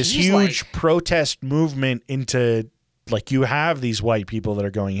this he's huge like, protest movement into like you have these white people that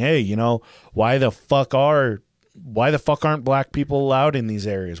are going, hey, you know, why the fuck aren't black people allowed in these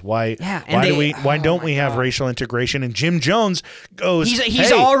areas? Why don't we have racial integration? And Jim Jones goes,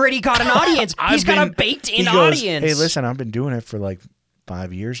 he's already got an audience. He's got a baked-in audience. Hey, listen, I've been doing it for like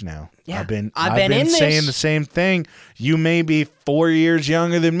 5 years now. Yeah, I've been in saying this. the same thing. You may be 4 years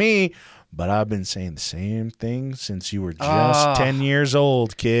younger than me, but I've been saying the same thing since you were just 10 years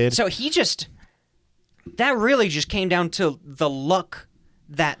old, kid. So that really just came down to the luck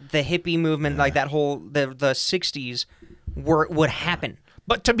that the hippie movement, like that whole the 60s, would happen.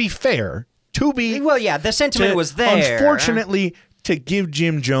 But to be fair, the sentiment was there. Unfortunately, to give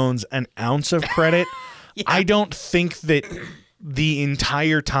Jim Jones an ounce of credit, I don't think that the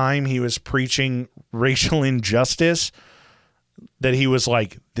entire time he was preaching racial injustice that he was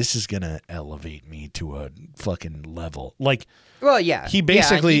like, this is going to elevate me to a fucking level. Like, well, yeah. He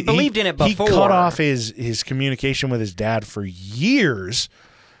basically he believed in it before. He cut off his communication with his dad for years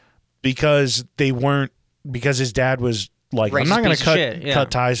because his dad was like, racist, I'm not going to cut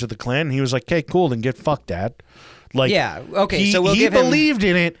ties with the Klan. And he was like, okay, cool, then get fucked, Dad. Like, yeah, okay, so he believed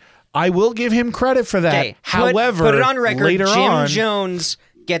in it. I will give him credit for that. Okay, However, put it on record. Later Jim Jones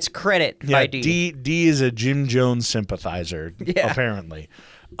gets credit by D. D is a Jim Jones sympathizer, apparently.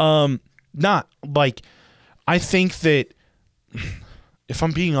 Not like, I think that if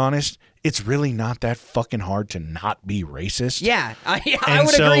I'm being honest, it's really not that fucking hard to not be racist. Yeah, I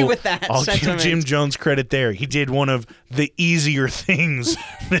would agree with that. I'll sentiment. give Jim Jones credit there. He did one of the easier things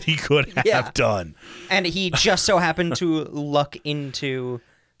that he could have done, and he just so happened to luck into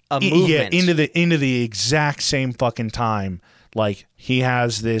a movement. Yeah, into the exact same fucking time. Like he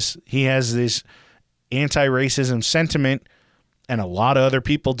has this anti-racism sentiment, and a lot of other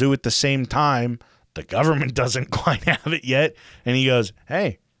people do at the same time. The government doesn't quite have it yet, and he goes,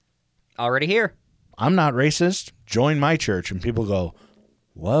 "Hey, already here. I'm not racist. Join my church." And people go,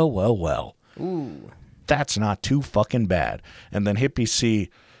 well. Ooh, that's not too fucking bad. And then hippies see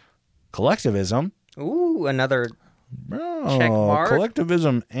collectivism. Ooh, another check mark.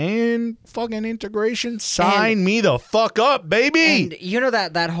 Collectivism and fucking integration. Sign me the fuck up, baby. And you know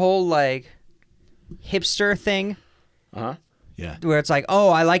that whole like hipster thing? Uh-huh. Yeah. Where it's like, oh,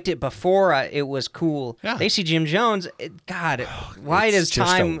 I liked it before it was cool. Yeah. They see Jim Jones. Why does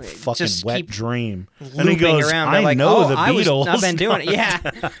time just a fucking just wet keep dream? looping And he goes, around? They're I like, know oh, the Beatles. I've been doing it. Yeah.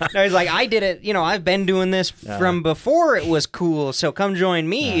 No, he's like, I did it. You know, I've been doing this from before it was cool. So come join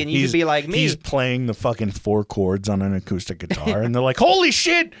me, and you can be like me. He's playing the fucking 4 chords on an acoustic guitar, and they're like, holy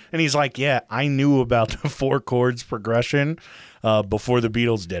shit! And he's like, yeah, I knew about the 4 chords progression before the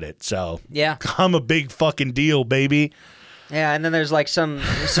Beatles did it. So yeah, I'm a big fucking deal, baby. Yeah, and then there's like some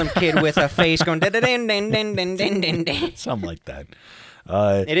kid with a face going din din din din din din din din. Something like that.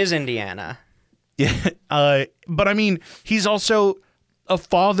 It is Indiana. Yeah, but I mean, he's also a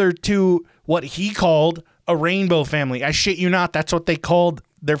father to what he called a rainbow family. I shit you not, that's what they called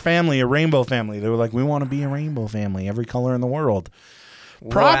their family, a rainbow family. They were like, we want to be a rainbow family, every color in the world.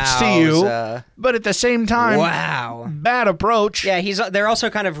 Props to you, but at the same time, bad approach. Yeah, they're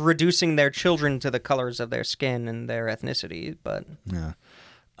also kind of reducing their children to the colors of their skin and their ethnicity, but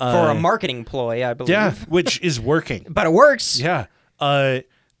for a marketing ploy, I believe. Yeah, which is working. But it works. Yeah.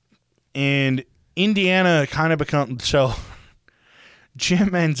 And Indiana kind of becomes... So,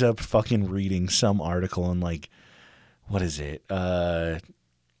 Jim ends up fucking reading some article in, like, what is it?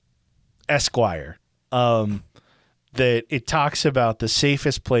 Esquire. That it talks about the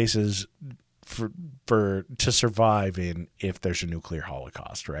safest places for to survive in if there's a nuclear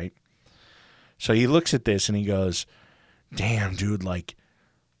holocaust, right? So he looks at this and he goes, damn, dude, like,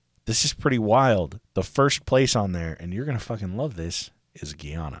 this is pretty wild. The first place on there, and you're going to fucking love this, is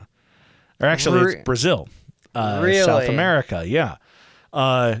Guyana. Or actually, it's Brazil. Really? South America, yeah.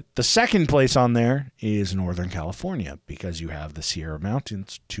 The second place on there is Northern California because you have the Sierra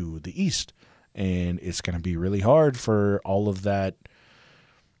Mountains to the east. And it's going to be really hard for all of that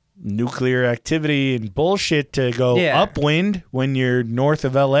nuclear activity and bullshit to go upwind when you're north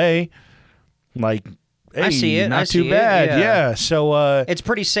of LA. Like, hey, I see it. not too bad. Yeah. So it's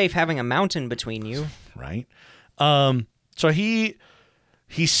pretty safe having a mountain between you. Right. So he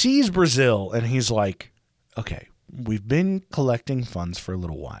sees Brazil and he's like, okay, we've been collecting funds for a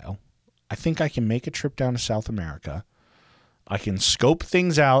little while. I think I can make a trip down to South America. I can scope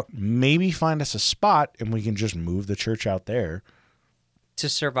things out, maybe find us a spot, and we can just move the church out there. To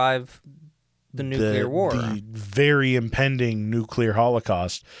survive the nuclear war. The very impending nuclear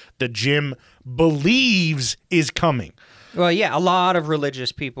holocaust that Jim believes is coming. Well, yeah, a lot of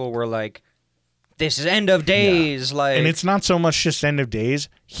religious people were like, this is end of days. Like, and it's not so much just end of days.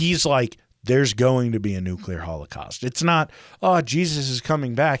 He's like, there's going to be a nuclear holocaust. It's not, oh, Jesus is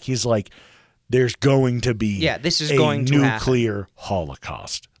coming back. He's like, there's going to be this is going to nuclear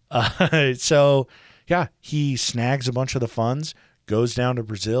holocaust. So, yeah, he snags a bunch of the funds, goes down to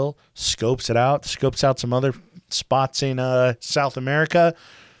Brazil, scopes out some other spots in South America.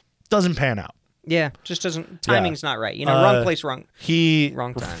 Doesn't pan out. Yeah, just doesn't. Timing's not right. Wrong place, wrong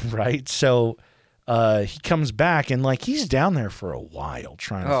time. Right. So he comes back and like he's down there for a while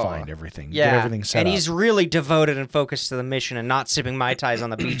trying to find everything, get everything set up. And he's really devoted and focused to the mission and not sipping Mai Tais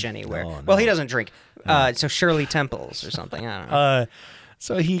on the beach anywhere. No. Well, he doesn't drink. So Shirley Temples or something. I don't know.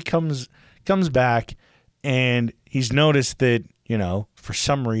 So he comes back and he's noticed that, for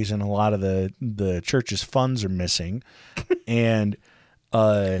some reason a lot of the church's funds are missing. And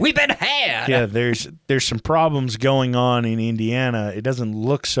we've been had. Yeah, there's some problems going on in Indiana. It doesn't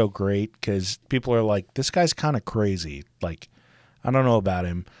look so great because people are like, this guy's kind of crazy. Like, I don't know about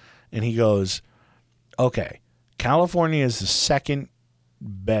him. And he goes, okay, California is the second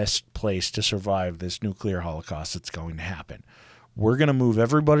best place to survive this nuclear holocaust that's going to happen. We're going to move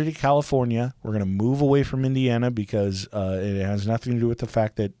everybody to California. We're going to move away from Indiana because it has nothing to do with the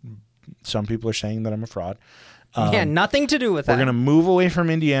fact that some people are saying that I'm a fraud. Nothing to do with that. We're going to move away from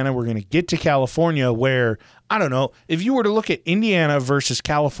Indiana. We're going to get to California where, I don't know, if you were to look at Indiana versus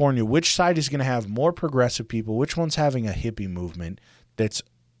California, which side is going to have more progressive people? Which one's having a hippie movement that's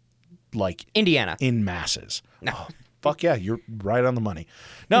like Indiana in masses? No. Oh, fuck yeah, you're right on the money.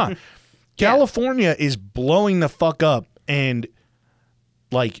 No, California is blowing the fuck up. And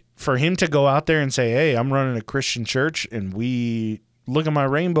like for him to go out there and say, hey, I'm running a Christian church and we look at my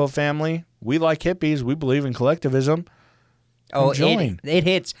rainbow family. We like hippies. We believe in collectivism. Oh, it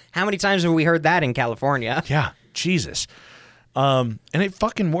hits. How many times have we heard that in California? Yeah, Jesus. And it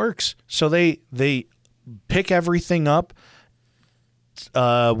fucking works. So they pick everything up.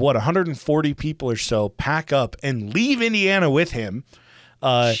 140 people or so pack up and leave Indiana with him.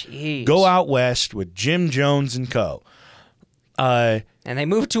 Go out west with Jim Jones and co. And they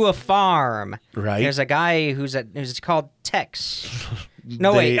move to a farm. Right. There's a guy who's called Tex.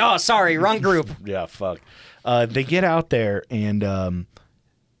 No, wait. Oh, sorry. Wrong group. Yeah, fuck. They get out there, and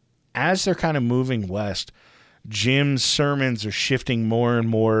as they're kind of moving west, Jim's sermons are shifting more and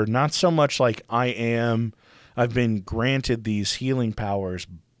more. Not so much like I've been granted these healing powers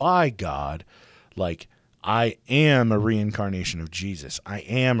by God. Like, I am a reincarnation of Jesus. I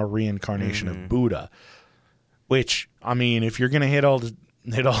am a reincarnation of Buddha. Which, I mean, if you're going to check all the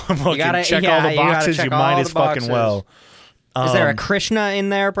boxes, you might as fucking well. Is there a Krishna in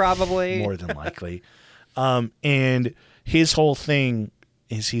there, probably? More than likely. And his whole thing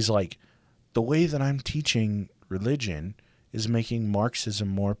is he's like, the way that I'm teaching religion is making Marxism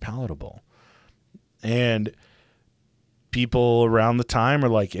more palatable. And people around the time are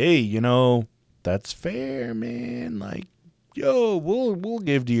like, hey, that's fair, man. Like, yo, we'll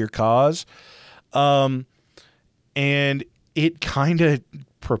give to your cause. And it kind of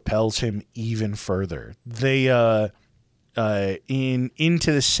propels him even further. They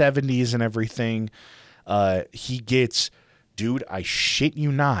into the 70s and everything, he gets, dude, I shit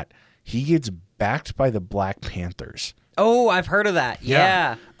you not, he gets backed by the Black Panthers. Oh, I've heard of that.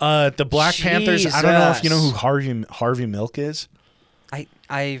 Yeah. The Black Panthers, I don't know if you know who Harvey Milk is.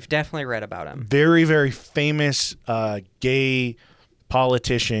 I've definitely read about him. Very, very famous gay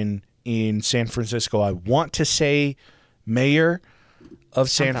politician in San Francisco. I want to say mayor of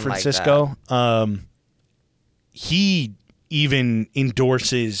San Francisco. Like he even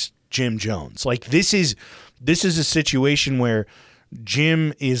endorses Jim Jones. Like this is a situation where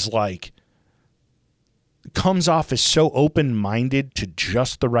Jim is like comes off as so open-minded to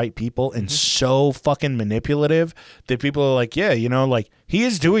just the right people and so fucking manipulative that people are like, yeah, like he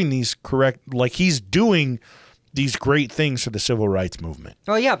is doing these correct, like he's doing these great things for the civil rights movement.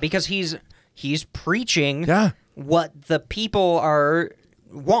 Well, yeah, because he's preaching what the people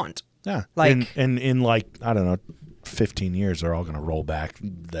want. Yeah. Like and in like, I don't know, 15 years they're all going to roll back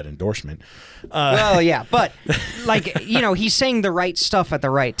that endorsement. Well, yeah, but like, he's saying the right stuff at the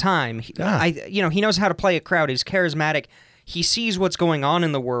right time. He knows how to play a crowd. He's charismatic. He sees what's going on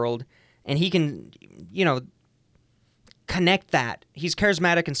in the world and he can, connect that. He's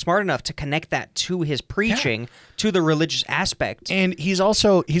charismatic and smart enough to connect that to his preaching, to the religious aspect. And he's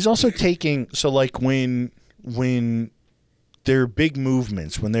also taking, so like when there are big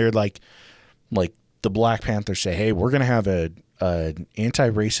movements, when they're like the Black Panthers say, hey, we're going to have a an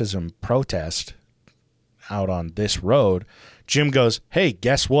anti-racism protest out on this road, Jim goes, hey,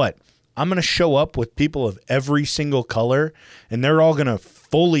 guess what? I'm going to show up with people of every single color, and they're all going to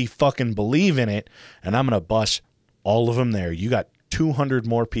fully fucking believe in it, and I'm going to bus all of them there. You got 200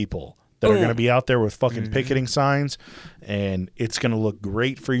 more people that are going to be out there with fucking picketing signs, and it's going to look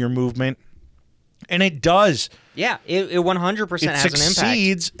great for your movement. And it does. Yeah, it 100% has an impact. It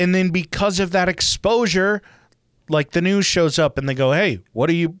succeeds, and then because of that exposure, like the news shows up and they go, hey, what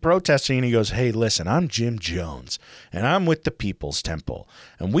are you protesting? And he goes, hey, listen, I'm Jim Jones, and I'm with the People's Temple,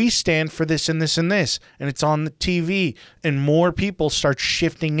 and we stand for this and this and this, and it's on the TV, and more people start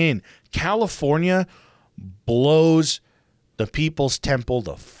shifting in. California blows the People's Temple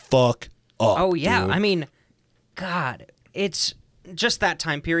the fuck up. Oh, yeah. Dude. I mean, God, it's just that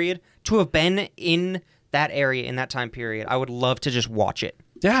time period. To have been in that area in that time period, I would love to just watch it.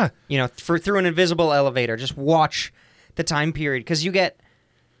 Yeah. You know, through an invisible elevator, just watch the time period, because you get...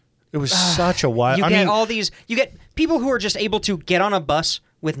 It was such a wild... You get people who are just able to get on a bus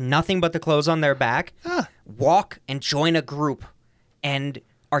with nothing but the clothes on their back, walk and join a group, and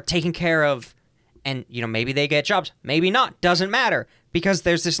are taken care of, and, you know, maybe they get jobs, maybe not, doesn't matter, because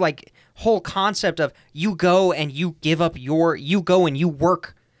there's this, like, whole concept of you go and you give up you go and you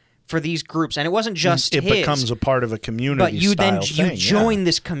work for these groups, and it wasn't just it becomes a part of a community, but you style you join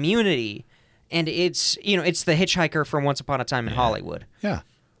this community, and it's, you know, it's the hitchhiker from Once Upon a Time in Hollywood. Yeah,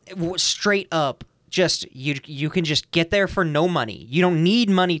 straight up, just you can just get there for no money. You don't need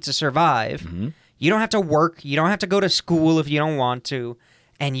money to survive. You don't have to work. You don't have to go to school if you don't want to,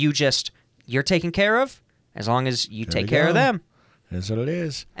 and you're taken care of as long as you take care of them. That's what it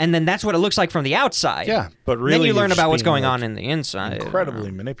is. And then that's what it looks like from the outside. Yeah, but really, then you learn about what's going on in the inside.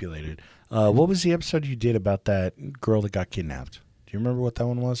 Incredibly manipulated. What was the episode you did about that girl that got kidnapped? Do you remember what that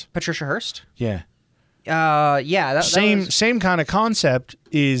one was? Patricia Hearst? Yeah. Yeah. Same kind of concept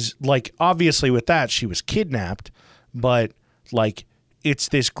is, like, obviously with that, she was kidnapped, but, like, it's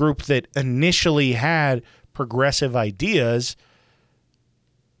this group that initially had progressive ideas,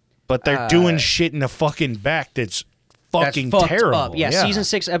 but they're doing shit in the fucking back that's fucking terrible. Up. Yeah, season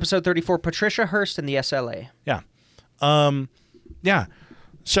 6, episode 34, Patricia Hearst and the SLA. Yeah. Yeah.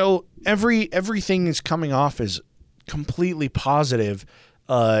 So everything is coming off as completely positive.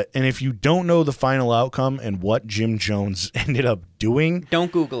 And if you don't know the final outcome and what Jim Jones ended up doing,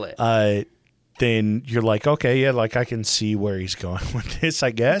 don't Google it. Then you're like, okay, yeah, like I can see where he's going with this,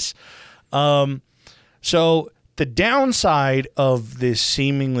 I guess. So the downside of this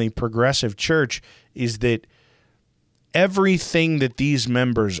seemingly progressive church is that everything that these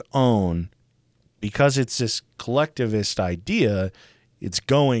members own, because it's this collectivist idea, it's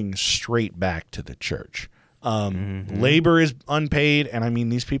going straight back to the church. Labor is unpaid, and I mean,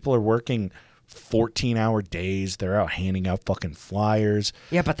 these people are working 14-hour days. They're out handing out fucking flyers.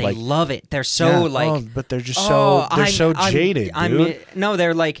 Yeah, but they love it. They're so but they're just so jaded, dude. No,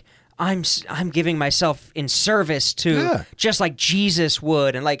 they're like, I'm giving myself in service to just like Jesus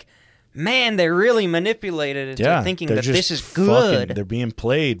would, and like, man, they're really manipulated into thinking that this is good. They're being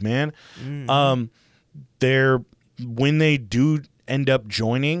played, man. When they do end up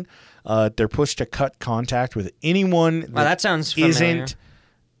joining, they're pushed to cut contact with anyone that sounds familiar. Isn't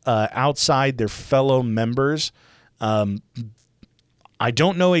outside their fellow members. I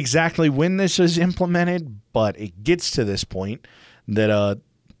don't know exactly when this is implemented, but it gets to this point that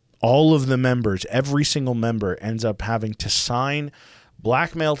all of the members, every single member, ends up having to sign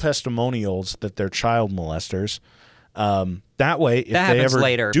blackmail testimonials that they're child molesters. That way, if they ever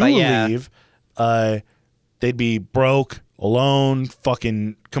leave, they'd be broke, alone,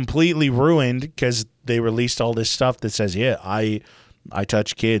 fucking completely ruined, because they released all this stuff that says, yeah, I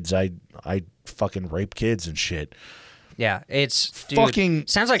touch kids, I fucking rape kids and shit. Yeah, it's fucking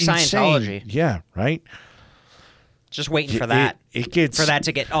sounds like insane. Scientology. Yeah, right. Just waiting for that. It gets for that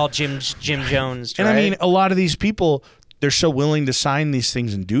to get all Jim Jones. And I mean, a lot of these people, they're so willing to sign these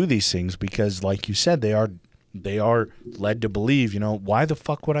things and do these things because, like you said, they are led to believe, you know, why the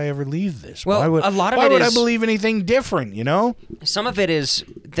fuck would I ever leave this? Well, why would I believe anything different, you know? Some of it is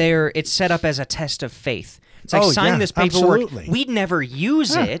it's set up as a test of faith. It's like, sign this paperwork. Absolutely. We'd never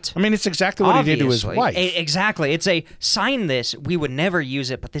use it. I mean, it's exactly what he did to his wife. Exactly. It's a, sign this. We would never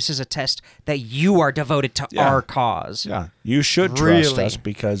use it, but this is a test that you are devoted to our cause. Yeah. You should trust us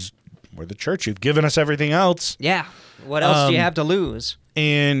because we're the church. You've given us everything else. Yeah. What else do you have to lose?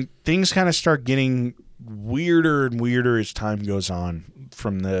 And things kind of start getting weirder and weirder as time goes on.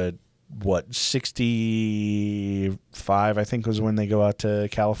 From the 65, I think, was when they go out to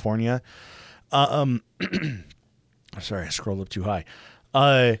California. Sorry, I scrolled up too high.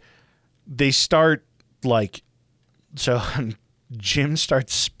 They start, like, so Jim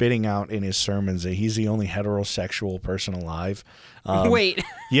starts spitting out in his sermons that he's the only heterosexual person alive. Wait.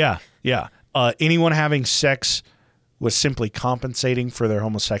 Yeah. Anyone having sex was simply compensating for their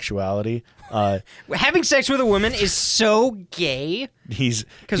homosexuality. Having sex with a woman is so gay. He's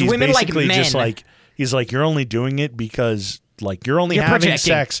women like basically men. just like, he's like, you're only doing it because like you're only having projecting.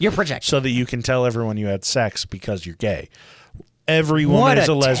 sex. You're projecting. So that you can tell everyone you had sex because you're gay. Every woman is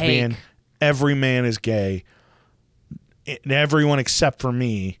a lesbian. Take. Every man is gay. Everyone except for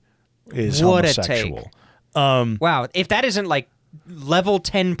me is What homosexual. a take. Wow. If that isn't like level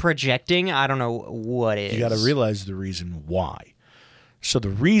 10 projecting, I don't know what is. You got to realize the reason why. So the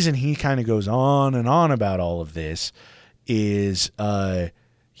reason he kind of goes on and on about all of this is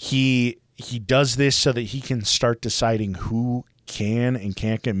he does this so that he can start deciding who can and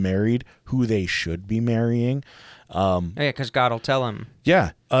can't get married, who they should be marrying. Yeah, because God will tell him.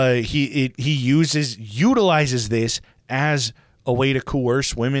 Yeah, he utilizes this as a way to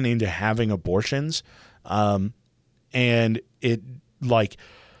coerce women into having abortions, and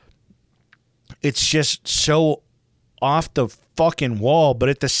it's just so off the fucking wall. But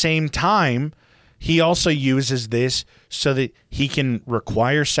at the same time, he also uses this so that he can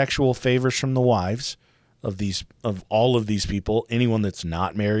require sexual favors from the wives of all of these people. Anyone that's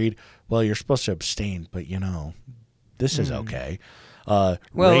not married, well, you're supposed to abstain, but this is okay. Well,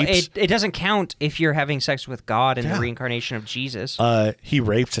 rapes, it doesn't count if you're having sex with God in the reincarnation of Jesus. he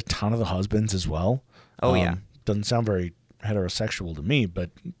rapes a ton of the husbands as well. Oh, yeah. Doesn't sound very heterosexual to me, but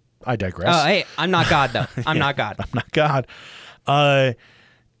I digress. Oh, hey, I'm not God, though. I'm not God. I'm not God.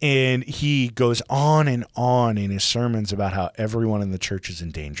 And he goes on and on in his sermons about how everyone in the church is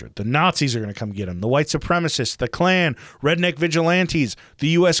in danger. The Nazis are going to come get him. The white supremacists, the Klan, redneck vigilantes, the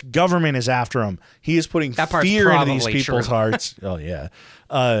U.S. government is after him. He is putting fear into these people's hearts. Oh, yeah.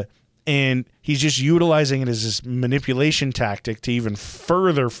 And he's just utilizing it as this manipulation tactic to even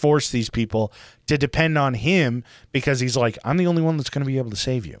further force these people to depend on him because he's like, I'm the only one that's going to be able to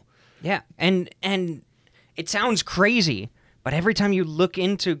save you. Yeah, and it sounds crazy, but every time you look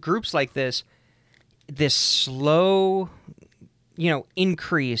into groups like this slow,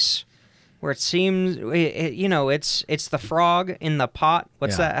 increase where it seems, it's the frog in the pot.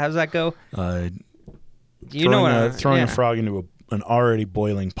 What's that? How does that go? Throwing a frog into an already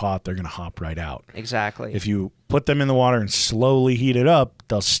boiling pot, they're going to hop right out. Exactly. If you put them in the water and slowly heat it up,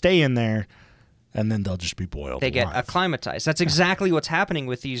 they'll stay in there, and then they'll just be boiled. They get alive. acclimatized. That's exactly what's happening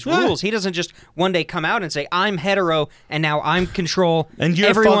with these rules. He doesn't just one day come out and say, I'm hetero, and now I'm control and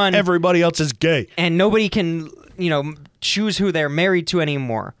everyone. Everybody else is gay. And nobody can, choose who they're married to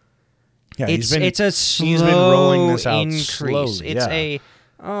anymore. Yeah, it's a slow he's been rolling this out increase. slowly. It's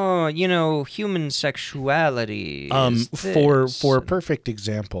human sexuality. For a perfect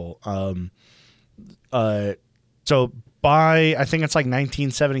example, so by I think it's like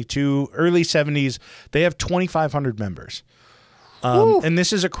 1972, early 70s, they have 2,500 members, and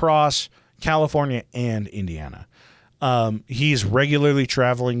this is across California and Indiana. He's regularly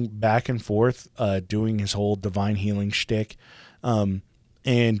traveling back and forth, doing his whole divine healing shtick.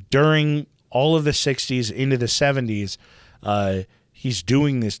 And during all of the 60s into the 70s, he's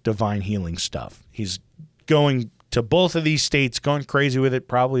doing this divine healing stuff. He's going to both of these states, going crazy with it,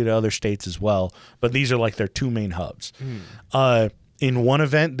 probably to other states as well. But these are like their two main hubs. In one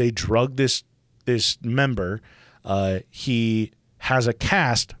event, they drug this member. He has a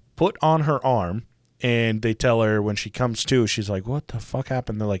cast put on her arm, and they tell her when she comes to, she's like, what the fuck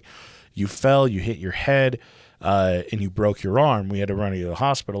happened? They're like, you fell, you hit your head, and you broke your arm. We had to run you to the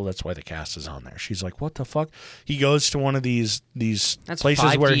hospital. That's why the cast is on there. She's like, what the fuck? He goes to one of these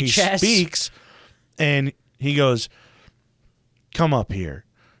places where he speaks, and he goes, come up here.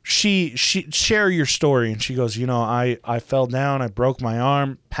 She share your story. And she goes, I fell down. I broke my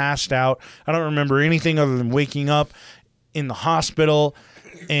arm, passed out. I don't remember anything other than waking up in the hospital.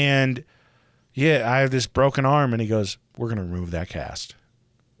 And yeah, I have this broken arm. And he goes, we're going to remove that cast.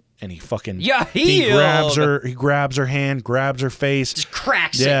 And he fucking he grabs her hand, grabs her face, just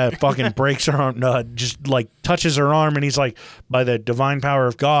cracks it. Yeah, fucking breaks her arm, just like touches her arm, and he's like, by the divine power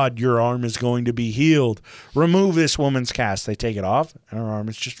of God, your arm is going to be healed. Remove this woman's cast. They take it off, and her arm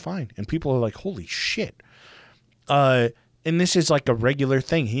is just fine. And people are like, holy shit. And this is like a regular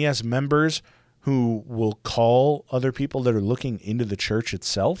thing. He has members who will call other people that are looking into the church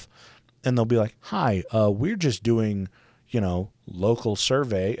itself, and they'll be like, hi, we're just doing local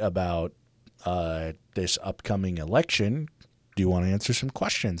survey about this upcoming election. Do you want to answer some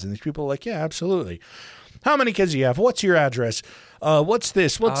questions? And these people are like, yeah, absolutely. How many kids do you have? What's your address? What's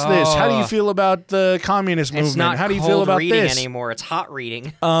this? What's this? How do you feel about the communist movement? It's not How do you feel about reading this? Anymore. It's hot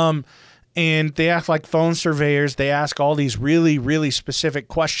reading. And they act like phone surveyors. They ask all these really, really specific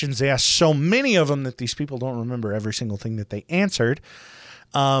questions. They ask so many of them that these people don't remember every single thing that they answered.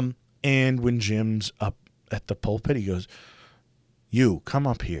 And when Jim's up at the pulpit, he goes, "You, come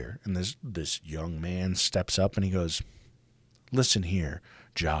up here." And this young man steps up and he goes, "Listen here,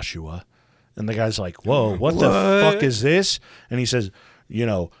 Joshua." And the guy's like, "Whoa, what the fuck is this?" And he says,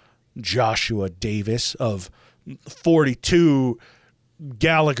 "Joshua Davis of 42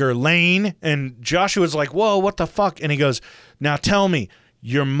 Gallagher Lane." And Joshua's like, "Whoa, what the fuck?" And he goes, "Now tell me,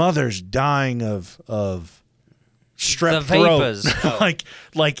 your mother's dying of strep throat."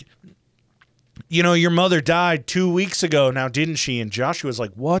 like your mother died 2 weeks ago now, didn't she? And Joshua's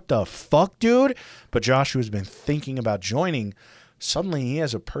like, "What the fuck, dude?" But Joshua's been thinking about joining. Suddenly he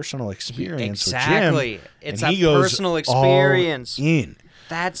has a personal experience with Jim. Exactly. It's a personal experience. All in.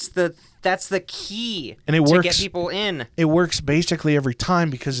 That's the key and it to works, get people in. It works basically every time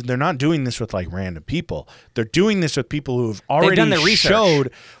because they're not doing this with like random people. They're doing this with people who have already done the research.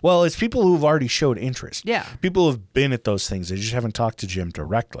 It's people who have already showed interest. Yeah. People who have been at those things. They just haven't talked to Jim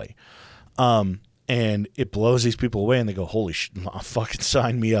directly. And it blows these people away and they go, "Holy shit, fucking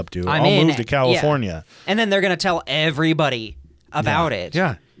sign me up, dude. I'll move to California." Yeah. And then they're going to tell everybody about it.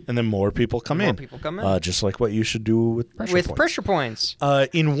 Yeah. And then more people come in. Just like what you should do with pressure points.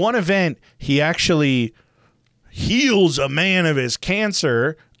 In one event, he actually heals a man of his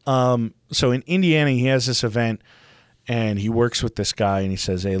cancer. So in Indiana, he has this event, and he works with this guy, and he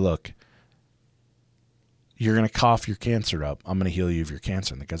says, "Hey, look, you're going to cough your cancer up. I'm going to heal you of your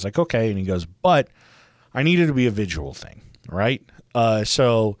cancer." And the guy's like, "Okay." And he goes, "But I need it to be a visual thing, right?"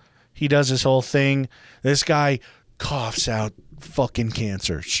 So he does this whole thing. This guy coughs out fucking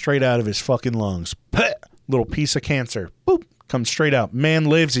cancer straight out of his fucking lungs. Little piece of cancer, boop, comes straight out. Man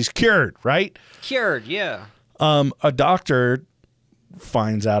lives. He's cured, right? Cured, yeah. A doctor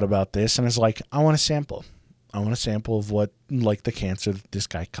finds out about this and is like, "I want a sample. I want a sample of what, like, the cancer that this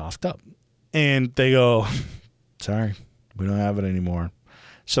guy coughed up." And they go, "Sorry, we don't have it anymore."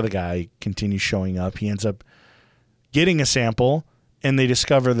 So the guy continues showing up. He ends up getting a sample, and they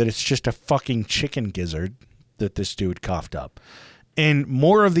discover that it's just a fucking chicken gizzard that this dude coughed up. And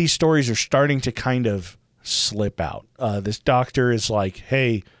more of these stories are starting to kind of slip out. This doctor is like,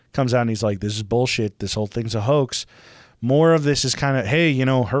 hey, comes out and he's like, "This is bullshit. This whole thing's a hoax." More of this is kind of, hey,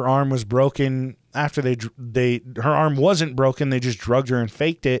 her arm was broken after her arm wasn't broken. They just drugged her and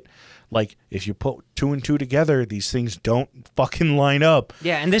faked it. Like, if you put two and two together, these things don't fucking line up.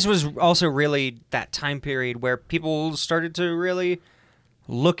 Yeah, and this was also really that time period where people started to really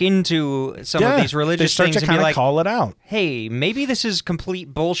look into some of these religious things and be like, call it out. Hey, maybe this is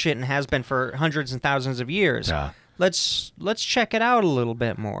complete bullshit and has been for hundreds and thousands of years. Yeah. Let's check it out a little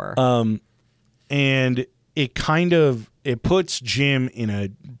bit more. And it puts Jim in a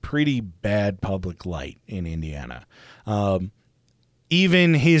pretty bad public light in Indiana.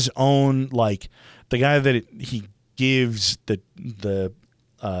 Even his own, like, the guy that he gives the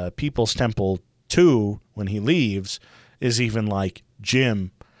People's Temple to when he leaves is even like,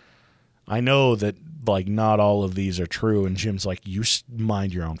 "Jim, I know that, like, not all of these are true." And Jim's like, "You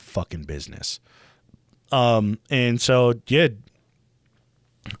mind your own fucking business." And so, yeah,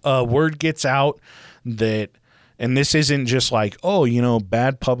 word gets out that, and this isn't just like, oh,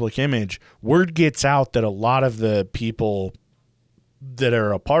 bad public image. Word gets out that a lot of the people that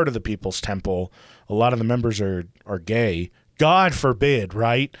are a part of the People's Temple, a lot of the members are gay. God forbid,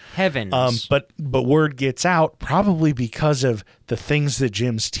 right? Heavens. But word gets out probably because of the things that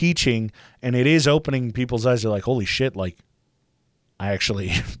Jim's teaching, and it is opening people's eyes. They're like, "Holy shit, like, I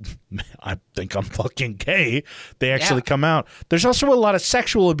think I'm fucking gay." They actually come out. There's also a lot of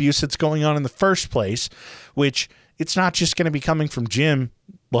sexual abuse that's going on in the first place, which it's not just going to be coming from Jim.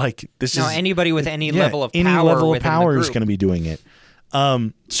 Like, this is anybody with any level of power. Any level of power is going to be doing it.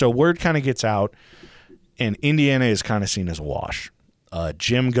 So word kind of gets out, and Indiana is kind of seen as a wash.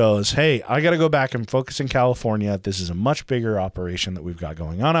 Jim goes, "Hey, I got to go back and focus in California. This is a much bigger operation that we've got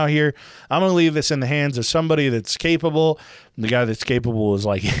going on out here. I'm going to leave this in the hands of somebody that's capable." And the guy that's capable is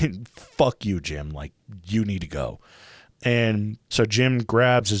like, "Fuck you, Jim. Like, you need to go." And so Jim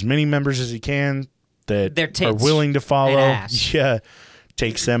grabs as many members as he can that are willing to follow. Yeah,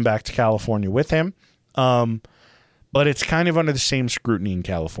 takes them back to California with him. But it's kind of under the same scrutiny in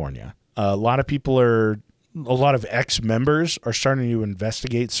California. A lot of ex-members are starting to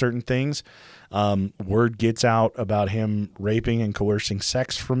investigate certain things. Word gets out about him raping and coercing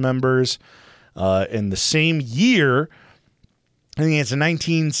sex from members. In the same year, I think it's in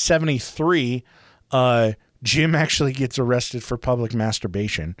 1973, Jim actually gets arrested for public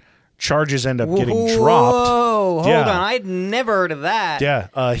masturbation, charges end up getting dropped. Whoa, hold on. I'd never heard of that.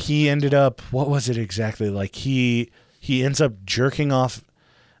 Yeah. He ended up, what was it exactly? Like he ends up jerking off.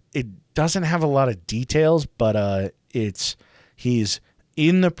 It doesn't have a lot of details, but he's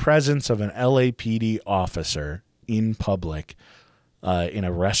in the presence of an LAPD officer in public, in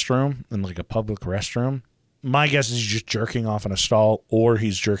a restroom, in like a public restroom. My guess is he's just jerking off in a stall, or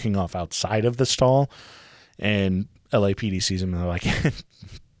he's jerking off outside of the stall, and LAPD sees him and they're like,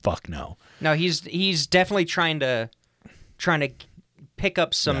 fuck no. No, he's definitely trying to pick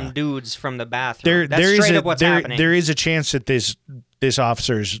up some dudes from the bathroom. That's straight up what's happening. There is a chance that this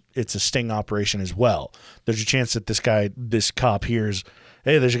officer's, it's a sting operation as well. There's a chance that this cop hears,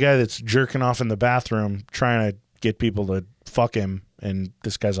 hey, there's a guy that's jerking off in the bathroom trying to get people to fuck him, and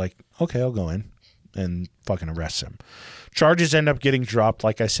this guy's like, okay, I'll go in and fucking arrest him. Charges end up getting dropped,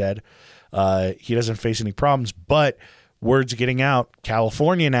 like I said. He doesn't face any problems, but word's getting out.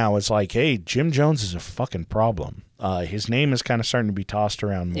 California now is like, hey, Jim Jones is a fucking problem. His name is kind of starting to be tossed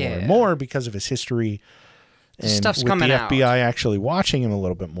around more and more because of his history. And stuff's with coming the out. FBI actually watching him a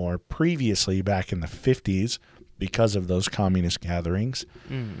little bit more previously back in the 50s because of those communist gatherings.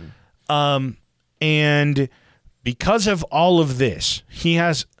 And because of all of this, he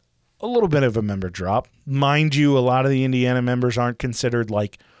has a little bit of a member drop. Mind you, a lot of the Indiana members aren't considered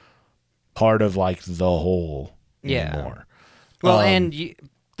like part of like the whole anymore. Well,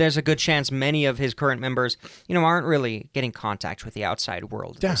 there's a good chance many of his current members, aren't really getting contact with the outside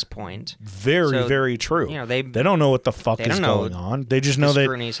world at this point. Very true. They don't know what the fuck is going on. They just know that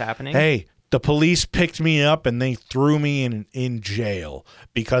scrutiny is happening. Hey, the police picked me up and they threw me in jail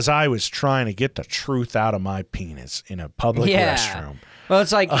because I was trying to get the truth out of my penis in a public restroom. Well,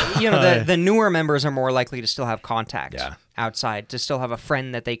 it's like, the newer members are more likely to still have contact outside, to still have a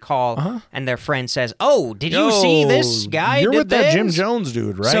friend that they call, and their friend says, oh, did you see this guy? You're with that Jim Jones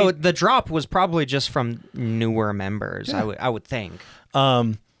dude, right? So the drop was probably just from newer members, I would think.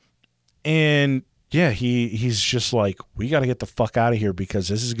 And yeah, he's just like, we got to get the fuck out of here because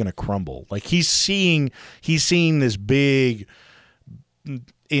this is going to crumble. Like he's seeing this big,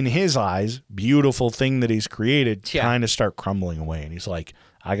 in his eyes, beautiful thing that he's created kind of start crumbling away. And he's like,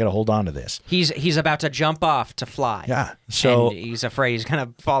 I got to hold on to this. He's about to jump off to fly. Yeah. So and he's afraid he's going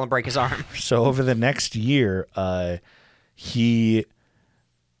to fall and break his arm. So over the next year, he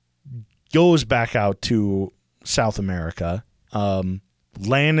goes back out to South America.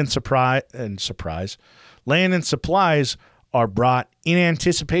 Land and supplies are brought in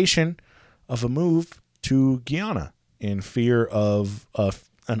anticipation of a move to Guyana in fear of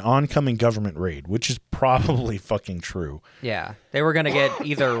an oncoming government raid, which is probably fucking true. Yeah. They were going to get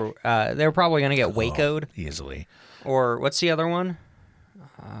either, they were probably going to get Waco'd. Easily. Or what's the other one?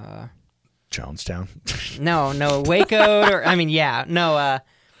 Jonestown. No, Waco'd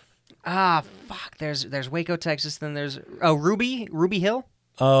fuck. There's Waco, Texas, then there's, Ruby Hill?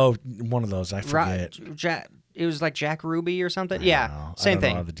 Oh, one of those. I forget. It was like Jack Ruby or something. Same thing. I don't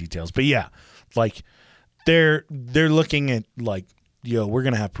know all the details, but yeah, like they're looking at like, we're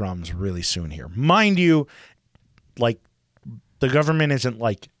gonna have problems really soon here. Mind you, like the government isn't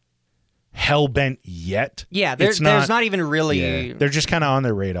like hell bent yet. Yeah, there's not even really. Yeah, they're just kind of on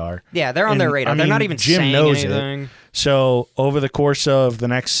their radar. Yeah, they're on their radar. They're not even Jim saying knows anything. It. So over the course of the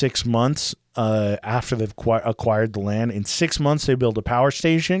next 6 months, after they've acquired the land, in 6 months they build a power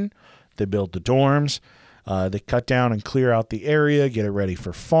station, they build the dorms, they cut down and clear out the area, get it ready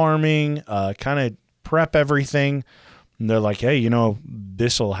for farming, kind of prep everything. And they're like, hey,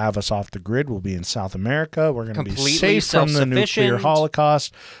 this will have us off the grid. We'll be in South America. We're going to be safe from the nuclear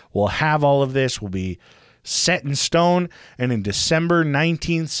holocaust. We'll have all of this. We'll be set in stone. And in December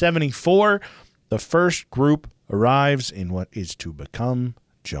 1974, the first group arrives in what is to become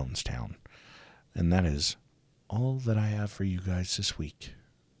Jonestown. And that is all that I have for you guys this week.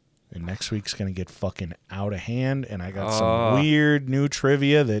 And next week's going to get fucking out of hand. And I got some weird new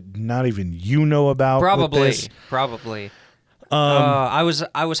trivia that not even you know about. Probably. I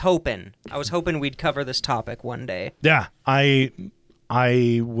was hoping we'd cover this topic one day. Yeah, I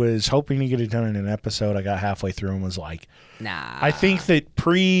was hoping to get it done in an episode. I got halfway through and was like, nah. I think that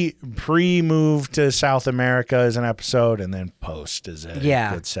pre move to South America is an episode, and then post is a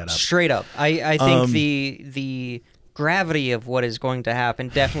good setup. Straight up. I think the gravity of what is going to happen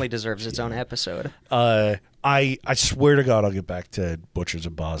definitely deserves its own episode. I swear to God, I'll get back to Butchers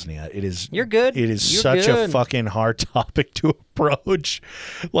of Bosnia. It is. You're good. It is such a fucking hard topic to approach.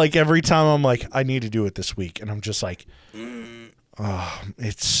 Like every time I'm like, I need to do it this week, and I'm just like,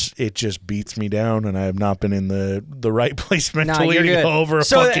 it just beats me down, and I have not been in the right place mentally to go over a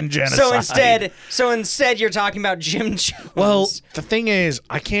fucking genocide. So instead, you're talking about Jim Jones. Well, the thing is,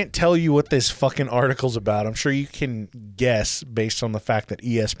 I can't tell you what this fucking article's about. I'm sure you can guess based on the fact that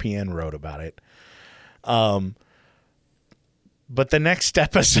ESPN wrote about it. But the next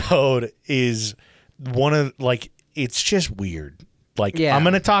episode is one of, like, it's just weird. Like, I'm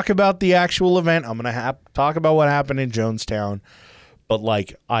going to talk about the actual event. I'm going to talk about what happened in Jonestown. But,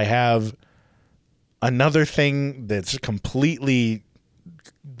 like, I have another thing that's completely,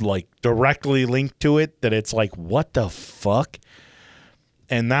 like, directly linked to it that it's like, what the fuck?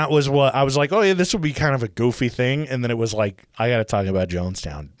 And that was what I was like, oh, yeah, this will be kind of a goofy thing. And then it was like, I got to talk about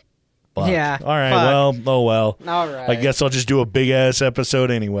Jonestown. Fuck. Yeah. All right. Fuck. Well, oh, well. All right. I guess I'll just do a big-ass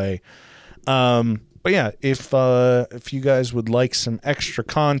episode anyway. But yeah, if you guys would like some extra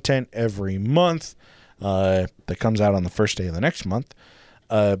content every month that comes out on the first day of the next month,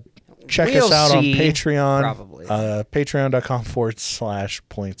 check us out on Patreon. Probably.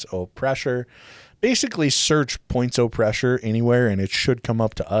 Patreon.com/points-o-pressure. Basically, search Points-o-pressure anywhere, and it should come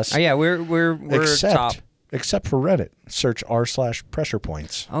up to us. Oh yeah, we're top. Except for Reddit. Search r/pressure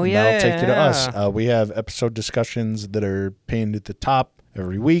points. Oh yeah, that'll take you to us. We have episode discussions that are pinned at the top.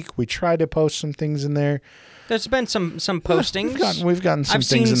 Every week, we try to post some things in there. There's been some postings. We've gotten some I've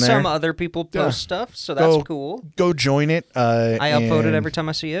things in there. I've seen some other people post stuff, so that's cool. Go join it. I upvote it every time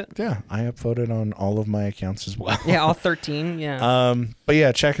I see it. Yeah, I upvote it on all of my accounts as well. Yeah, all 13, yeah. But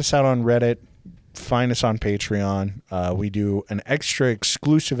yeah, check us out on Reddit. Find us on Patreon. We do an extra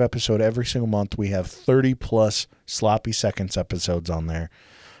exclusive episode every single month. We have 30-plus Sloppy Seconds episodes on there.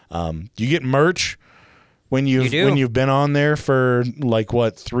 You get merch. When you've been on there for like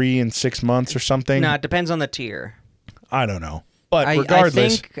what 3 and 6 months or something. No, it depends on the tier. I don't know, but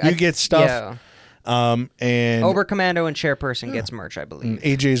regardless, you get stuff. Yeah. And Overcommando and Chairperson gets merch, I believe.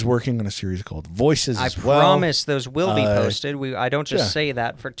 AJ's working on a series called Voices as well. I promise those will be posted. I don't just say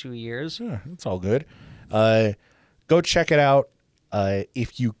that for 2 years. Yeah, it's all good. Go check it out.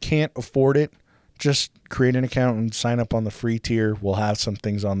 If you can't afford it, just create an account and sign up on the free tier. We'll have some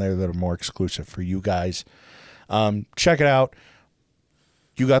things on there that are more exclusive for you guys. Check it out.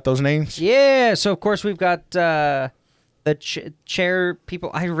 You got those names? Yeah. So, of course, we've got the chair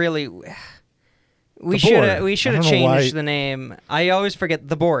people. We should have changed the name. I always forget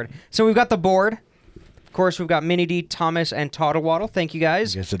the board. So we've got the board. Of course, we've got Minnie D, Thomas, and Toddlewaddle. Thank you,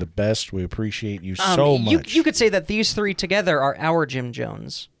 guys. You guys are the best. We appreciate you so much. You could say that these three together are our Jim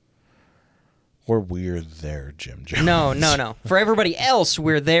Jones. Or we're their Jim Jones. No. For everybody else,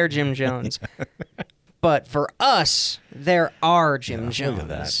 we're their Jim Jones. But for us, they're our Jim Jones. Look at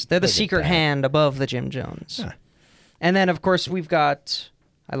that. They're the secret hand above the Jim Jones. Yeah. And then, of course, we've got...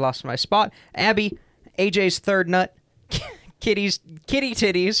 I lost my spot. Abby, AJ's third nut, Kitty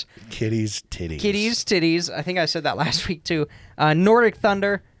Titties. Kitty's Titties. I think I said that last week, too. Nordic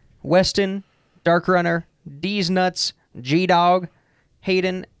Thunder, Weston, Dark Runner, D's Nuts, G-Dog,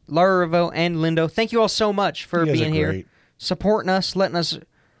 Hayden, Laura Revo, and Lindo. Thank you all so much for being here, supporting us, letting us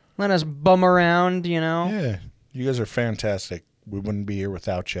bum around, you know. Yeah, you guys are fantastic. We wouldn't be here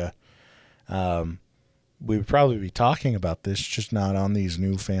without you. We would probably be talking about this, just not on these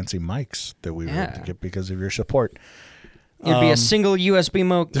new fancy mics that we were able to get because of your support. It'd be a single USB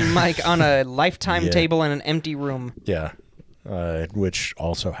mic on a lifetime table in an empty room. Yeah, which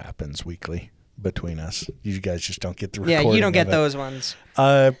also happens weekly between us. You guys just don't get the recording. Yeah, you don't get those ones.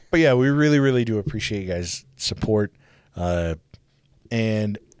 But yeah, we really, really do appreciate you guys' support.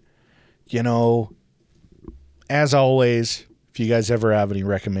 And, you know, as always, if you guys ever have any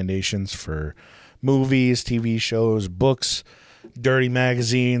recommendations for movies, TV shows, books, dirty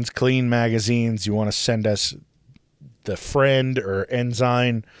magazines, clean magazines, you want to send us the Friend or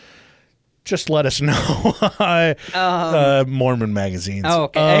Ensign, just let us know. Mormon magazines. Oh,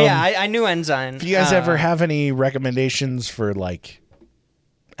 okay. I knew Ensign. If you guys ever have any recommendations for, like,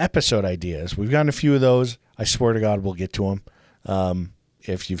 episode ideas, we've gotten a few of those. I swear to God we'll get to them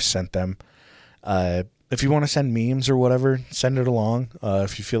if you've sent them. If you want to send memes or whatever, send it along.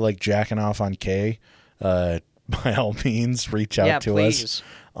 If you feel like jacking off on Kay, by all means, reach out to us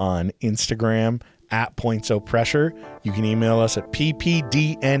on Instagram at pointsopressure. You can email us at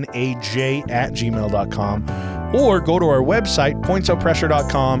ppdnaj@gmail.com or go to our website,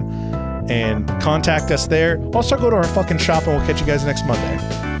 pointsopressure.com, and contact us there. Also, go to our fucking shop, and we'll catch you guys next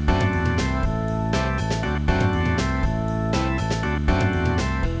Monday.